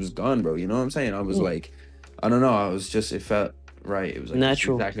stage, it was gone, bro. You know what I'm saying? I was like, I don't know. I was just, it felt right. It was like, this is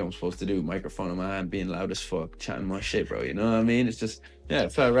Natural. exactly what I'm supposed to do. Microphone in my hand, being loud as fuck, chatting my shit, bro. You know what I mean? It's just, yeah,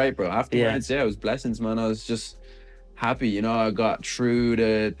 it felt right, bro. Afterwards, yeah, it was blessings, man. I was just happy. You know, I got through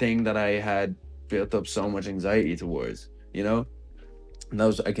the thing that I had built up so much anxiety towards, you know? And that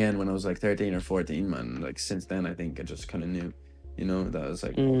was again when I was like 13 or 14, man. Like since then, I think I just kind of knew, you know, that I was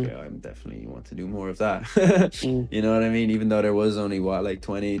like, okay, I definitely want to do more of that. You know what I mean? Even though there was only like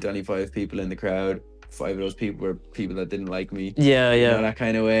 20, 25 people in the crowd, 5 of those people were people that didn't like me. Yeah, You yeah. know, that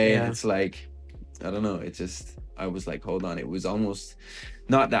kind of way. Yeah. And it's like, I don't know. It just, I was like, hold on. It was almost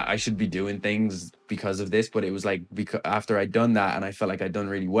not that I should be doing things because of this, but it was like because after I'd done that and I felt like I'd done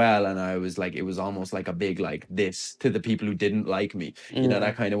really well, and I was like, it was almost like a big like this to the people who didn't like me, you know,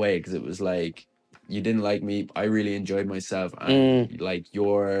 that kind of way, because it was like, you didn't like me, I really enjoyed myself, and like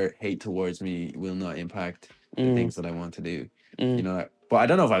your hate towards me will not impact the things that I want to do, you know. But I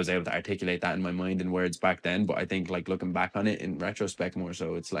don't know if I was able to articulate that in my mind in words back then, but I think like looking back on it in retrospect more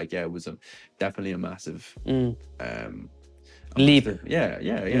so, it's like, yeah, it was definitely a massive Leap. yeah.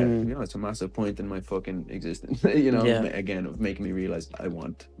 You know, it's a massive point in my fucking existence. You know, Yeah. again, of making me realize I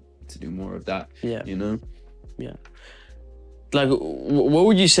want to do more of that. Yeah. You know. Yeah. Like, what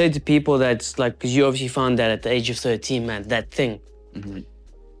would you say to people that's like, because you obviously found that at the age of 13, man, that thing.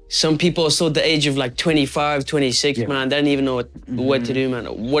 some people are still at the age of like 25, 26, Yeah. man. They don't even know what to do, man.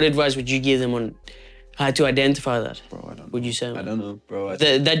 What advice would you give them on how to identify that? Bro, I don't Would know. you say, man? I don't know, bro.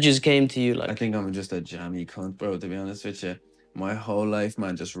 That just came to you, I like. think I'm just a jammy cunt, bro, to be honest with you. My whole life,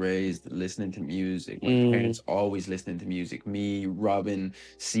 man, just raised listening to music. My parents always listening to music. Me robbing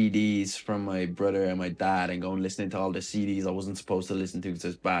CDs from my brother and my dad and going listening to all the CDs I wasn't supposed to listen to because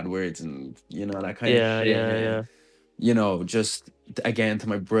there's bad words and, you know, that kind of Yeah, shit. yeah, And, yeah. you know, just again to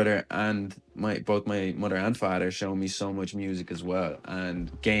my brother and both my mother and father showing me so much music as well,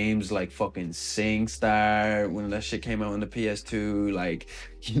 and games like fucking SingStar when that shit came out on the PS2, like,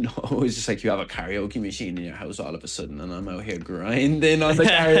 you know, it was just like you have a karaoke machine in your house all of a sudden, and I'm out here grinding on the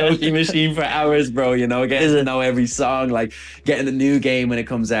karaoke machine for hours, bro, you know, getting to know every song, like getting the new game when it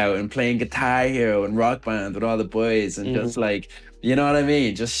comes out and playing Guitar Hero and Rock Band with all the boys and just like, you know what I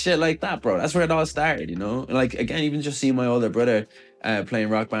mean? Just shit like that, bro. That's where it all started, you know? And like, again, even just seeing my older brother playing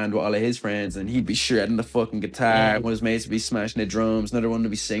Rock Band with all of his friends, and he'd be shredding the fucking guitar. One of his mates would be smashing the drums. Another one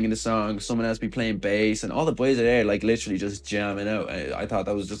would be singing the song. Someone else would be playing bass. And all the boys are there, like, literally just jamming out. I thought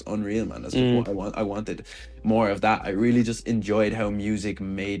that was just unreal, man. That's just what I wanted more of that. I really just enjoyed how music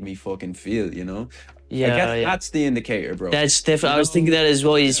made me fucking feel, you know? Yeah, I guess that's the indicator, bro. That's definitely. I was thinking that as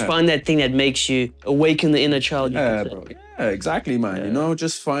well. Is find that thing that makes you awaken the inner child. You could say. Bro. Yeah, exactly, man. You know,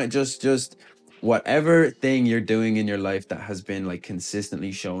 just find just whatever thing you're doing in your life that has been like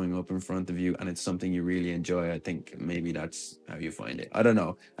consistently showing up in front of you, and it's something you really enjoy. I think maybe that's how you find it. I don't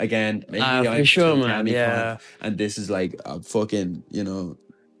know. Again, maybe I'm For sure, just a man. jammy Yeah. cunt, and this is like a fucking, you know,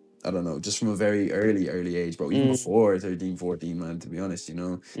 I don't know, just from a very early age, bro. Even before 13, 14, man, to be honest, you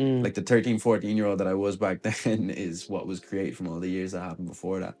know. Like the 13, 14-year-old that I was back then is what was created from all the years that happened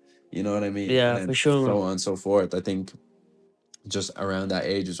before that. You know what I mean? Yeah, And for sure, so man. on and so forth. I think just around that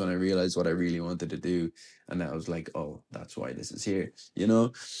age is when I realized what I really wanted to do. And I was like, oh, that's why this is here. You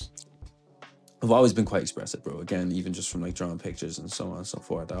know? I've always been quite expressive, bro. Again, even just from like drawing pictures and so on and so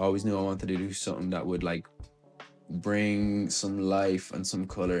forth. I always knew I wanted to do something that would like bring some life and some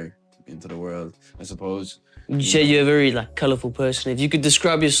color into the world, I suppose. You say you're a very like colorful person. If you could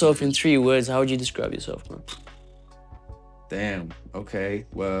describe yourself in 3 words, how would you describe yourself, man? Damn. Okay.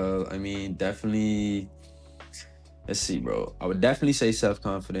 Well, I mean, definitely. Let's see, bro. I would definitely say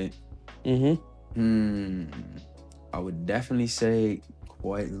self-confident. I would definitely say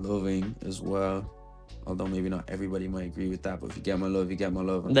quite loving as well. Although maybe not everybody might agree with that, but if you get my love, you get my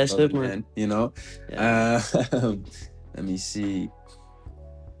love. And That's it, man. Then, you know? Yeah. Let me see.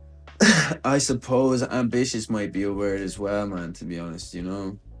 I suppose ambitious might be a word as well, man, to be honest, you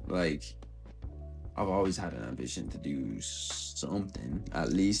know? Like, I've always had an ambition to do something,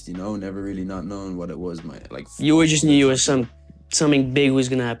 at least, you know, never really not knowing what it was. You always just knew you was something big was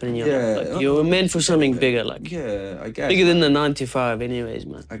gonna happen in your life. Like, you were meant for something bigger, like I guess bigger than the 9 to 5, anyways,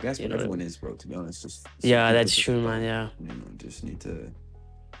 man. I guess You what know what I everyone is, bro. To be honest, just Yeah, that's true, man. Yeah. You know, just need to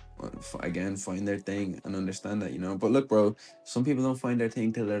again find their thing and understand that, you know. But look, bro, some people don't find their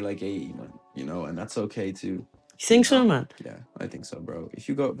thing till they're like 80, man. You know, and that's okay too. You think so, man? Yeah, I think so, bro. If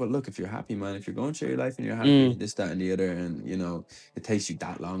you go, but look, if you're happy, man, if you're going through your life and you're happy, this, that, and the other, and you know, it takes you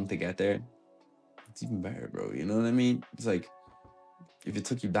that long to get there, it's even better, bro. You know what I mean? It's like, if it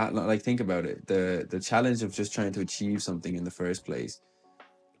took you that long, like think about it. The challenge of just trying to achieve something in the first place,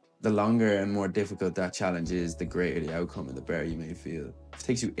 the longer and more difficult that challenge is, the greater the outcome and the better you may feel. If it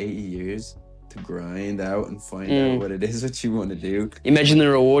takes you 80 years to grind out and find out what it is that you want to do. Imagine the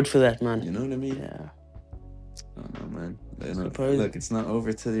reward for that, man. You know what I mean? Yeah. I don't know, man. Look, it's not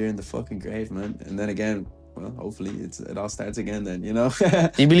over till you're in the fucking grave, man. And then again, well, hopefully it all starts again then, you know?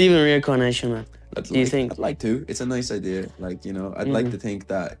 Do you believe in reincarnation, man? Do you think? I'd like to. It's a nice idea. Like, you know, I'd like to think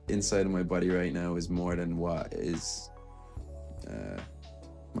that inside of my body right now is more than what is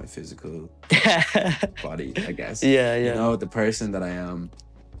my physical body, I guess. Yeah. You know, the person that I am,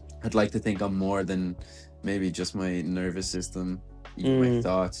 I'd like to think I'm more than maybe just my nervous system, even my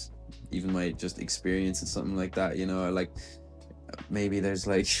thoughts, even my just experience and something like that, you know. Like maybe there's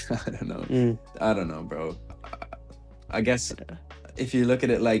like I don't know, bro. I guess if you look at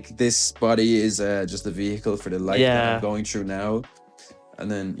it like this body is just a vehicle for the life that I'm going through now,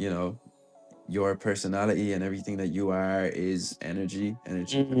 and then, you know, your personality and everything that you are is energy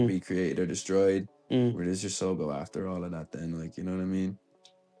can be created or destroyed. Where does your soul go after all of that then? Like, you know what I mean?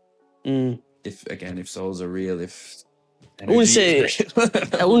 If souls are real, if I wouldn't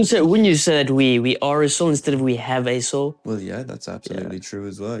say wouldn't you say that we are a soul instead of we have a soul? Well, yeah, that's absolutely true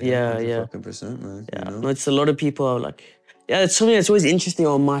as well. Yeah. 100%, man. Yeah. You know? No, it's a lot of people are like, yeah, it's something that's always interesting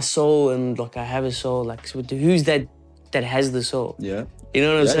on my soul, and like I have a soul. Like, so who's that has the soul? Yeah. You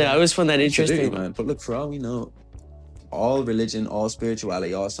know what I'm saying? I always find that interesting, man. But look, for all we know, all religion, all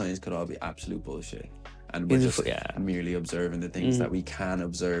spirituality, all science could all be absolute bullshit. And we're just merely observing the things that we can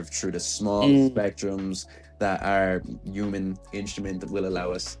observe through the small spectrums that our human instrument will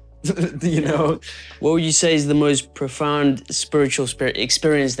allow us. You know? What would you say is the most profound spiritual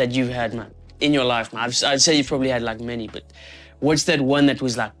experience that you've had, man, in your life, man? I'd say you've probably had like many, but what's that one that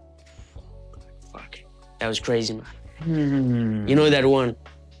was like, fuck, that was crazy, man? You know that one?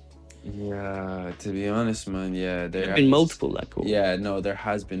 Yeah, to be honest, man, yeah, there have been multiple, like. Yeah, no, there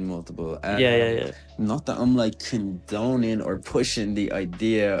has been multiple. Yeah. Not that I'm like condoning or pushing the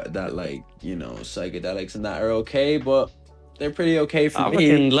idea that, like, you know, psychedelics and that are okay, but they're pretty okay for me. I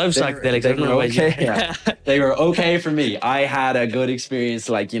fucking love psychedelics. They were okay. Yeah. They were okay for me. I had a good experience,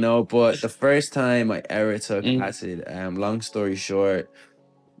 like, you know, but the first time I ever took acid, long story short,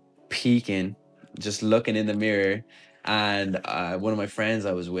 peeking, just looking in the mirror, and one of my friends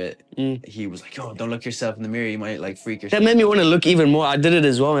I was with, he was like, "Yo, don't look yourself in the mirror. You might like freak yourself." That made me want to look even more. I did it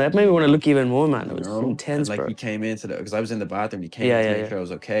as well. That made me want to look even more, man. It was intense, and, like, bro. he came into because I was in the bathroom. He came in to make sure I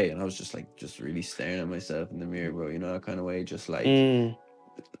was okay, and I was just like, just really staring at myself in the mirror, bro. You know, that kind of way, just like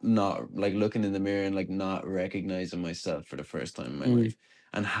not like looking in the mirror and like not recognizing myself for the first time in my life,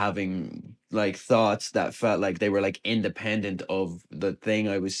 and having like thoughts that felt like they were like independent of the thing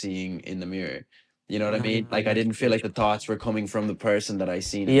I was seeing in the mirror. You know what I mean? Like, I didn't feel like the thoughts were coming from the person that I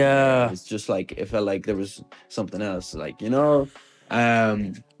seen. Yeah. It's just like, it felt like there was something else, like, you know?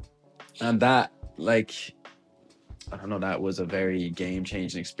 And that, like, I don't know, that was a very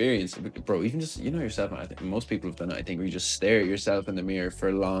game-changing experience. Bro, even just, you know yourself, I think most people have done it, I think, where you just stare at yourself in the mirror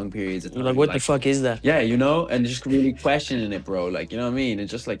for long periods of time. Like, what the fuck is that? Yeah, you know? And just really questioning it, bro. Like, you know what I mean?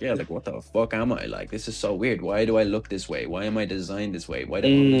 It's just like, yeah, like, what the fuck am I? Like, this is so weird. Why do I look this way? Why am I designed this way? Why do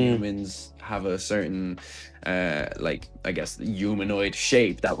humans have a certain, like, I guess, humanoid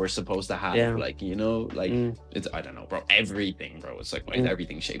shape that we're supposed to have? Yeah. Like, you know? Like, it's, I don't know, bro. Everything, bro. It's like, why is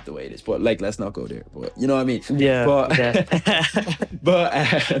everything shaped the way it is? But, like, let's not go there. But, you know what I mean? Yeah. But, but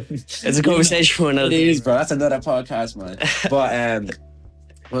it's a conversation for another. It is, bro. That's another podcast, man. But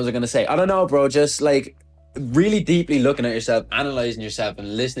what was I gonna say? I don't know, bro. Just like really deeply looking at yourself, analyzing yourself,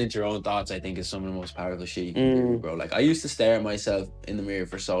 and listening to your own thoughts, I think, is some of the most powerful shit you can do, bro. Like, I used to stare at myself in the mirror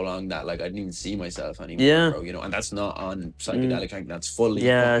for so long that, like, I didn't even see myself anymore, bro. You know, and that's not on psychedelic. Like, that's fully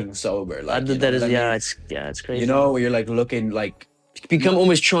fucking sober. Like, that is, it's crazy. You know, where you're like looking, like, you become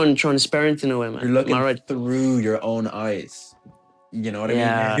almost transparent in a way, man. You're looking through your own eyes. You know what I mean?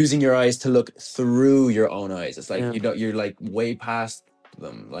 You're using your eyes to look through your own eyes. It's like you're like way past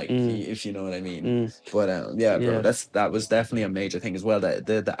them, like, if you know what I mean. But yeah, bro, that was definitely a major thing as well. That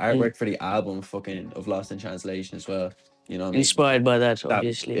the artwork for the album fucking of Lost in Translation as well. You know what I mean? Inspired by that,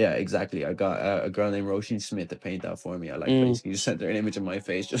 obviously. Yeah, exactly. I got a girl named Roisin Smith to paint that for me. I like basically just sent her an image of my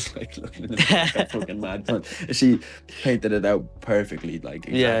face, just like looking at it like a fucking mad cunt. She painted it out perfectly, like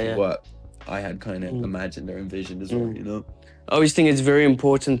exactly what I had kind of imagined or envisioned as well. You know. I always think it's very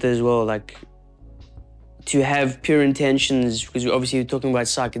important as well, like, to have pure intentions, because obviously we're talking about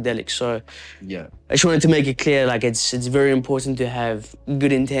psychedelics. So yeah, I just wanted to make it clear, like, it's very important to have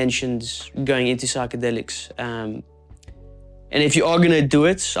good intentions going into psychedelics. And if you are gonna do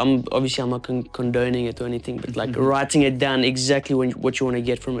it, I'm not condoning it or anything, but like writing it down exactly what you want to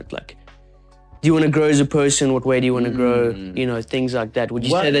get from it. Like, do you want to grow as a person? What way do you want to grow? You know, things like that. Would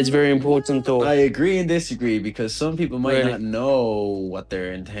you say that's very important? Or I agree and disagree, because some people might not know what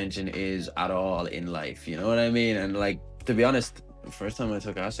their intention is at all in life. You know what I mean? And, like, to be honest, the first time I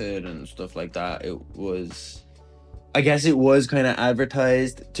took acid and stuff like that, I guess it was kind of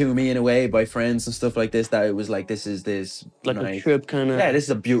advertised to me in a way by friends and stuff like this, that it was like, this is this like a trip kind of. Yeah, this is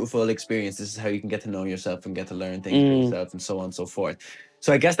a beautiful experience. This is how you can get to know yourself and get to learn things for yourself and so on and so forth.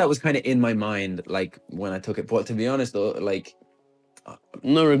 So I guess that was kind of in my mind, like, when I took it. But to be honest, though, like,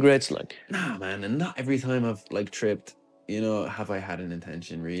 no regrets, like. Nah, man, and not every time I've like tripped, you know, have I had an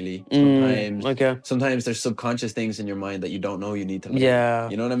intention really. Sometimes there's subconscious things in your mind that you don't know you need to learn. Yeah.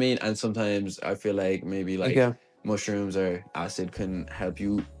 You know what I mean? And sometimes I feel like maybe like mushrooms or acid can help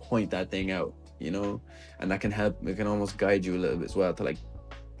you point that thing out, you know, and that can help. It can almost guide you a little bit as well, to like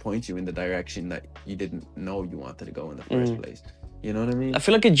point you in the direction that you didn't know you wanted to go in the first place. You know what I mean? I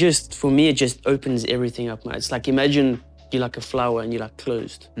feel like for me, it just opens everything up, man. It's like, imagine you're like a flower and you're like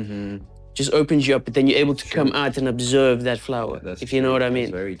closed. Just opens you up, but then you're able to come out and observe that flower, if you know what I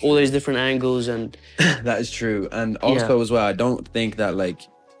mean. All those different angles and... That is true. And also as well, I don't think that, like,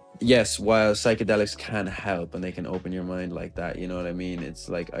 yes, while psychedelics can help and they can open your mind like that, you know what I mean? It's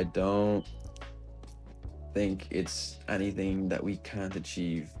like, I don't think it's anything that we can't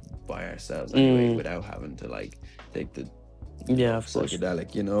achieve by ourselves anyway, without having to like take the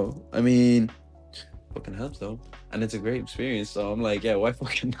psychedelic, you know? I mean, fucking helps though, and it's a great experience. So I'm like, yeah, why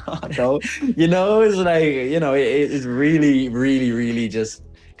fucking not though? You know, it's like, you know, it's really, really, really just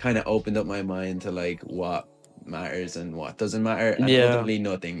kind of opened up my mind to like what matters and what doesn't matter, and Yeah. ultimately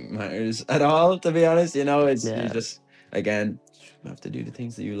nothing matters at all. To be honest, you know, it's you Yeah. just again you have to do the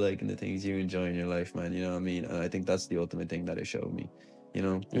things that you like and the things you enjoy in your life, man. You know what I mean? And I think that's the ultimate thing that it showed me. You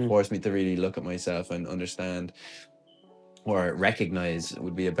know, it forced me to really look at myself and understand, or recognize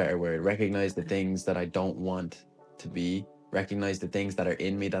would be a better word, recognize the things that I don't want to be, recognize the things that are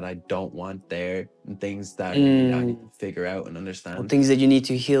in me that I don't want there, and things that really I need to figure out and Or understand. things that you need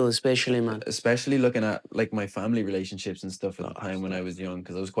to heal, especially, man. Especially looking at like my family relationships and stuff at the time when I was young,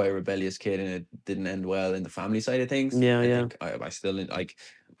 because I was quite a rebellious kid and it didn't end well in the family side of things. Yeah, I yeah. think I still like,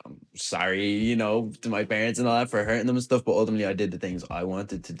 I'm sorry, you know, to my parents and all that for hurting them and stuff, but ultimately I did the things I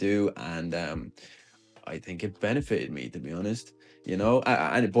wanted to do, and I think it benefited me, to be honest. You know,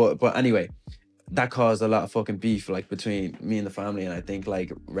 but anyway, that caused a lot of fucking beef like between me and the family, and I think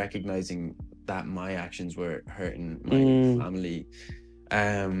like recognizing that my actions were hurting my family,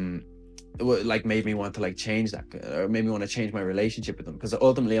 like made me want to like change that, or made me want to change my relationship with them, because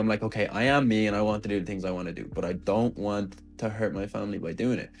ultimately I'm like, okay, I am me and I want to do the things I want to do, but I don't want to hurt my family by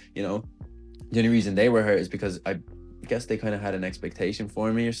doing it. You know, the only reason they were hurt is because I guess they kind of had an expectation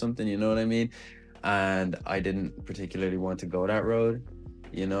for me or something, you know what I mean? And I didn't particularly want to go that road,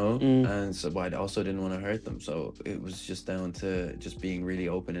 you know, and so, but I also didn't want to hurt them. So it was just down to just being really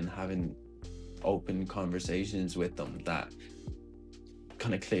open and having open conversations with them that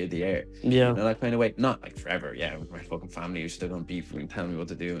kind of cleared the air. Yeah. You know, that kind of way. Not like forever, yeah, with my fucking family who's still gonna beef and tell me what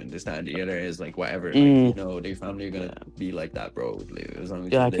to do and this, that, and the other is like whatever. Like, you know, their family are gonna be like that, bro. As long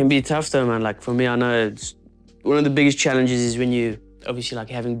as Yeah, you it can be tough though, man. Like for me, I know it's one of the biggest challenges is when you obviously like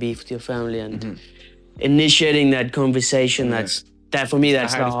having beef with your family and initiating that conversation. That for me,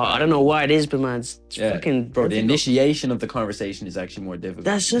 that's the hardest hard. part, I don't know why it is, but man, it's fucking bro. The difficult. initiation of the conversation is actually more difficult.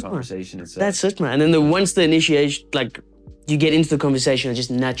 That's than it, the man. conversation itself. That's it, man. And then once the initiation, like you get into the conversation, it just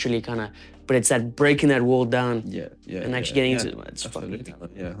naturally kind of. But it's that breaking that wall down. Yeah, and actually getting into it. Man. It's absolutely.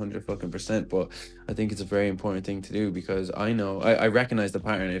 fucking. Yeah, 100%. But I think it's a very important thing to do, because I know I recognize the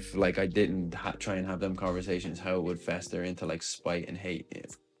pattern. If like I didn't try and have them conversations, how it would fester into like spite and hate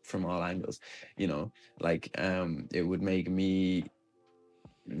from all angles. You know, like it would make me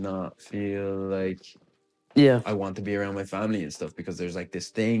not feel like I want to be around my family and stuff, because there's like this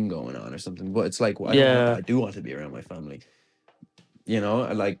thing going on or something. But it's like, well, I do want to be around my family. You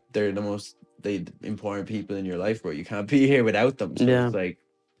know, like they're the most important people in your life, bro. You can't be here without them. So it's like,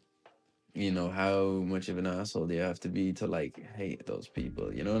 you know, how much of an asshole do you have to be to like hate those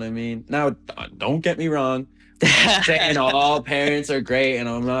people? You know what I mean? Now, don't get me wrong. I'm not saying all parents are great, and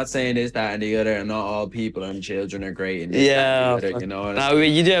I'm not saying this, that, and the other, and not all people and children are great, and this, that, and the other. You know, No,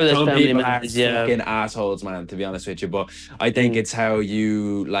 you do have those some family people are members, fucking assholes, man. To be honest with you, but I think it's how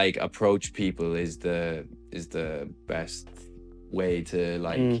you like approach people is the best way to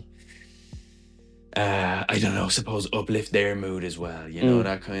like. I don't know, suppose uplift their mood as well, you know,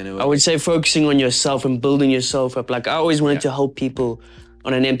 that kind of way. I would say focusing on yourself and building yourself up. Like I always wanted to help people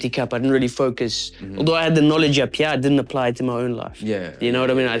on an empty cup. I didn't really focus. Although I had the knowledge up here, I didn't apply it to my own life. Yeah. You know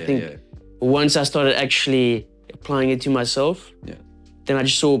what I mean? I think once I started actually applying it to myself, then I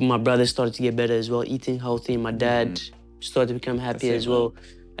just saw my brother started to get better as well, eating healthy. My dad started to become happy as well.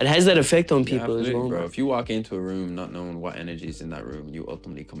 It has that effect on people as well, bro. If you walk into a room not knowing what energy is in that room, you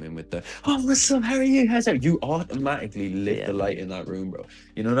ultimately come in with the, oh, what's up, how are you? How's that? You automatically lift the light in that room, bro.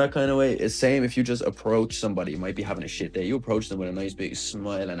 You know, that kind of way. It's same if you just approach somebody, you might be having a shit day. You approach them with a nice big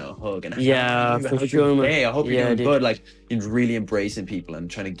smile and a hug and for sure, man. hey, I hope you're doing good. Like, you're really embracing people and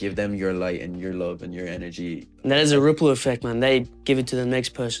trying to give them your light and your love and your energy. And that is a ripple effect, man. They give it to the next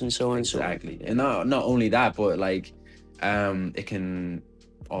person, so on and so on. Exactly. And not only that, but like, it can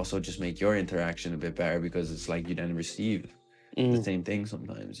also just make your interaction a bit better, because it's like you then receive the same thing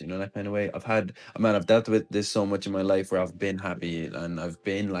sometimes, you know, that kind of way. I've dealt with this so much in my life where I've been happy and I've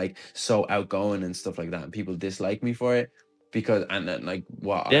been like so outgoing and stuff like that, and people dislike me for it because that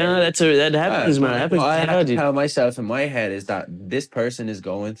happens, man. It happens. What I have to tell myself in my head is that this person is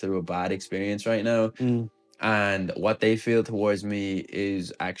going through a bad experience right now, and what they feel towards me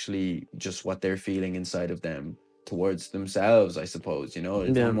is actually just what they're feeling inside of them towards themselves, I suppose. You know,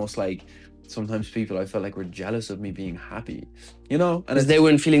 it's almost like sometimes people I felt like were jealous of me being happy, you know, and they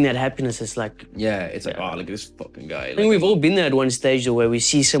weren't feeling that happiness. It's like, it's like, oh, look at this fucking guy. I think we've all been there at one stage though, where we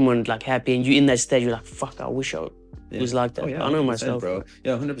see someone like happy, and you in that stage, you're like, fuck, I wish I was like that. I know myself, bro.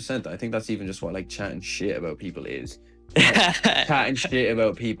 Yeah, 100%. I think that's even just what like chatting shit about people is. Chatting shit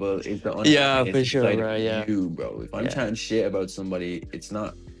about people is the for sure, bro. You, bro. If I'm chatting shit about somebody, it's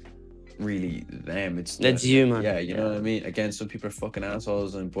not really them. It's That's you, man. Yeah, you know what I mean. Again, some people are fucking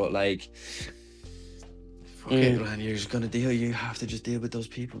assholes, but like, fuck it, man. You're just gonna deal. You have to just deal with those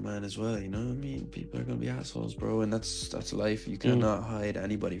people, man, as well. You know what I mean? People are gonna be assholes, bro, and that's life. You cannot hide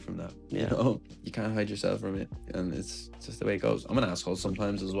anybody from that. You know, you can't hide yourself from it, and it's just the way it goes. I'm an asshole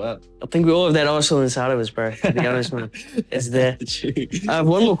sometimes as well. I think we all have that arsehole inside of us, bro. To be honest, man, it's there. I have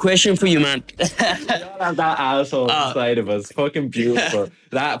one more question for you, man. We all have that asshole inside of us. Fucking beautiful.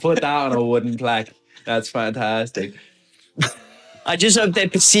 Put that on a wooden plaque. That's fantastic. I just hope they're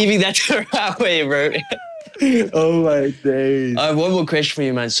perceiving that the right way, bro. Oh my days. I have one more question for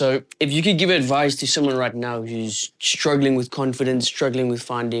you, man. So, if you could give advice to someone right now who's struggling with confidence, struggling with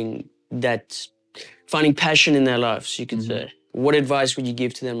finding passion in their lives, you could say, what advice would you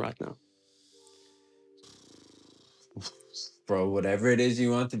give to them right now? Bro, whatever it is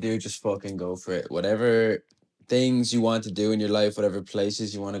you want to do, just fucking go for it. Whatever things you want to do in your life, whatever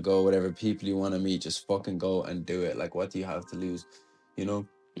places you want to go, whatever people you want to meet, just fucking go and do it. Like, what do you have to lose? You know?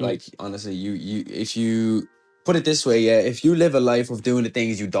 Like, honestly, if you put it this way, yeah, if you live a life of doing the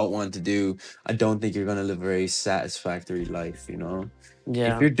things you don't want to do, I don't think you're gonna live a very satisfactory life, you know?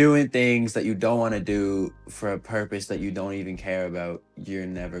 Yeah. If you're doing things that you don't want to do for a purpose that you don't even care about, you're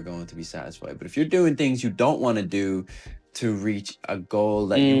never going to be satisfied. But if you're doing things you don't want to do to reach a goal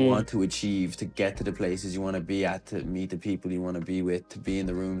that you want to achieve, to get to the places you want to be at, to meet the people you want to be with, to be in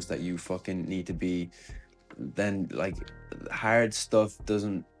the rooms that you fucking need to be, then like hard stuff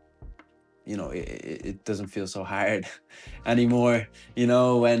doesn't, you know, it doesn't feel so hard anymore, you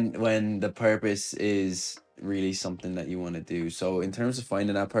know, when the purpose is really something that you want to do. So in terms of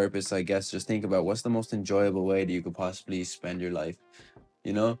finding that purpose, I guess just think about what's the most enjoyable way that you could possibly spend your life,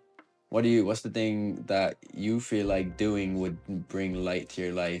 you know? What's the thing that you feel like doing would bring light to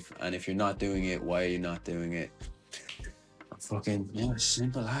your life? And if you're not doing it, why are you not doing it? Fucking, yeah,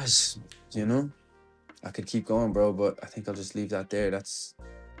 simple as, you know? I could keep going, bro, but I think I'll just leave that there.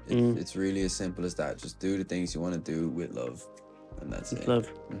 It's really as simple as that. Just do the things you want to do with love. And that's it.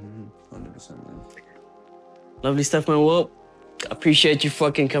 Love. 100%, man. Lovely stuff, man. Well, appreciate you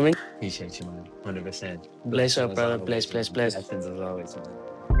fucking coming. Appreciate you, man. 100%. Bless up, brother. Bless. Blessings as always, man.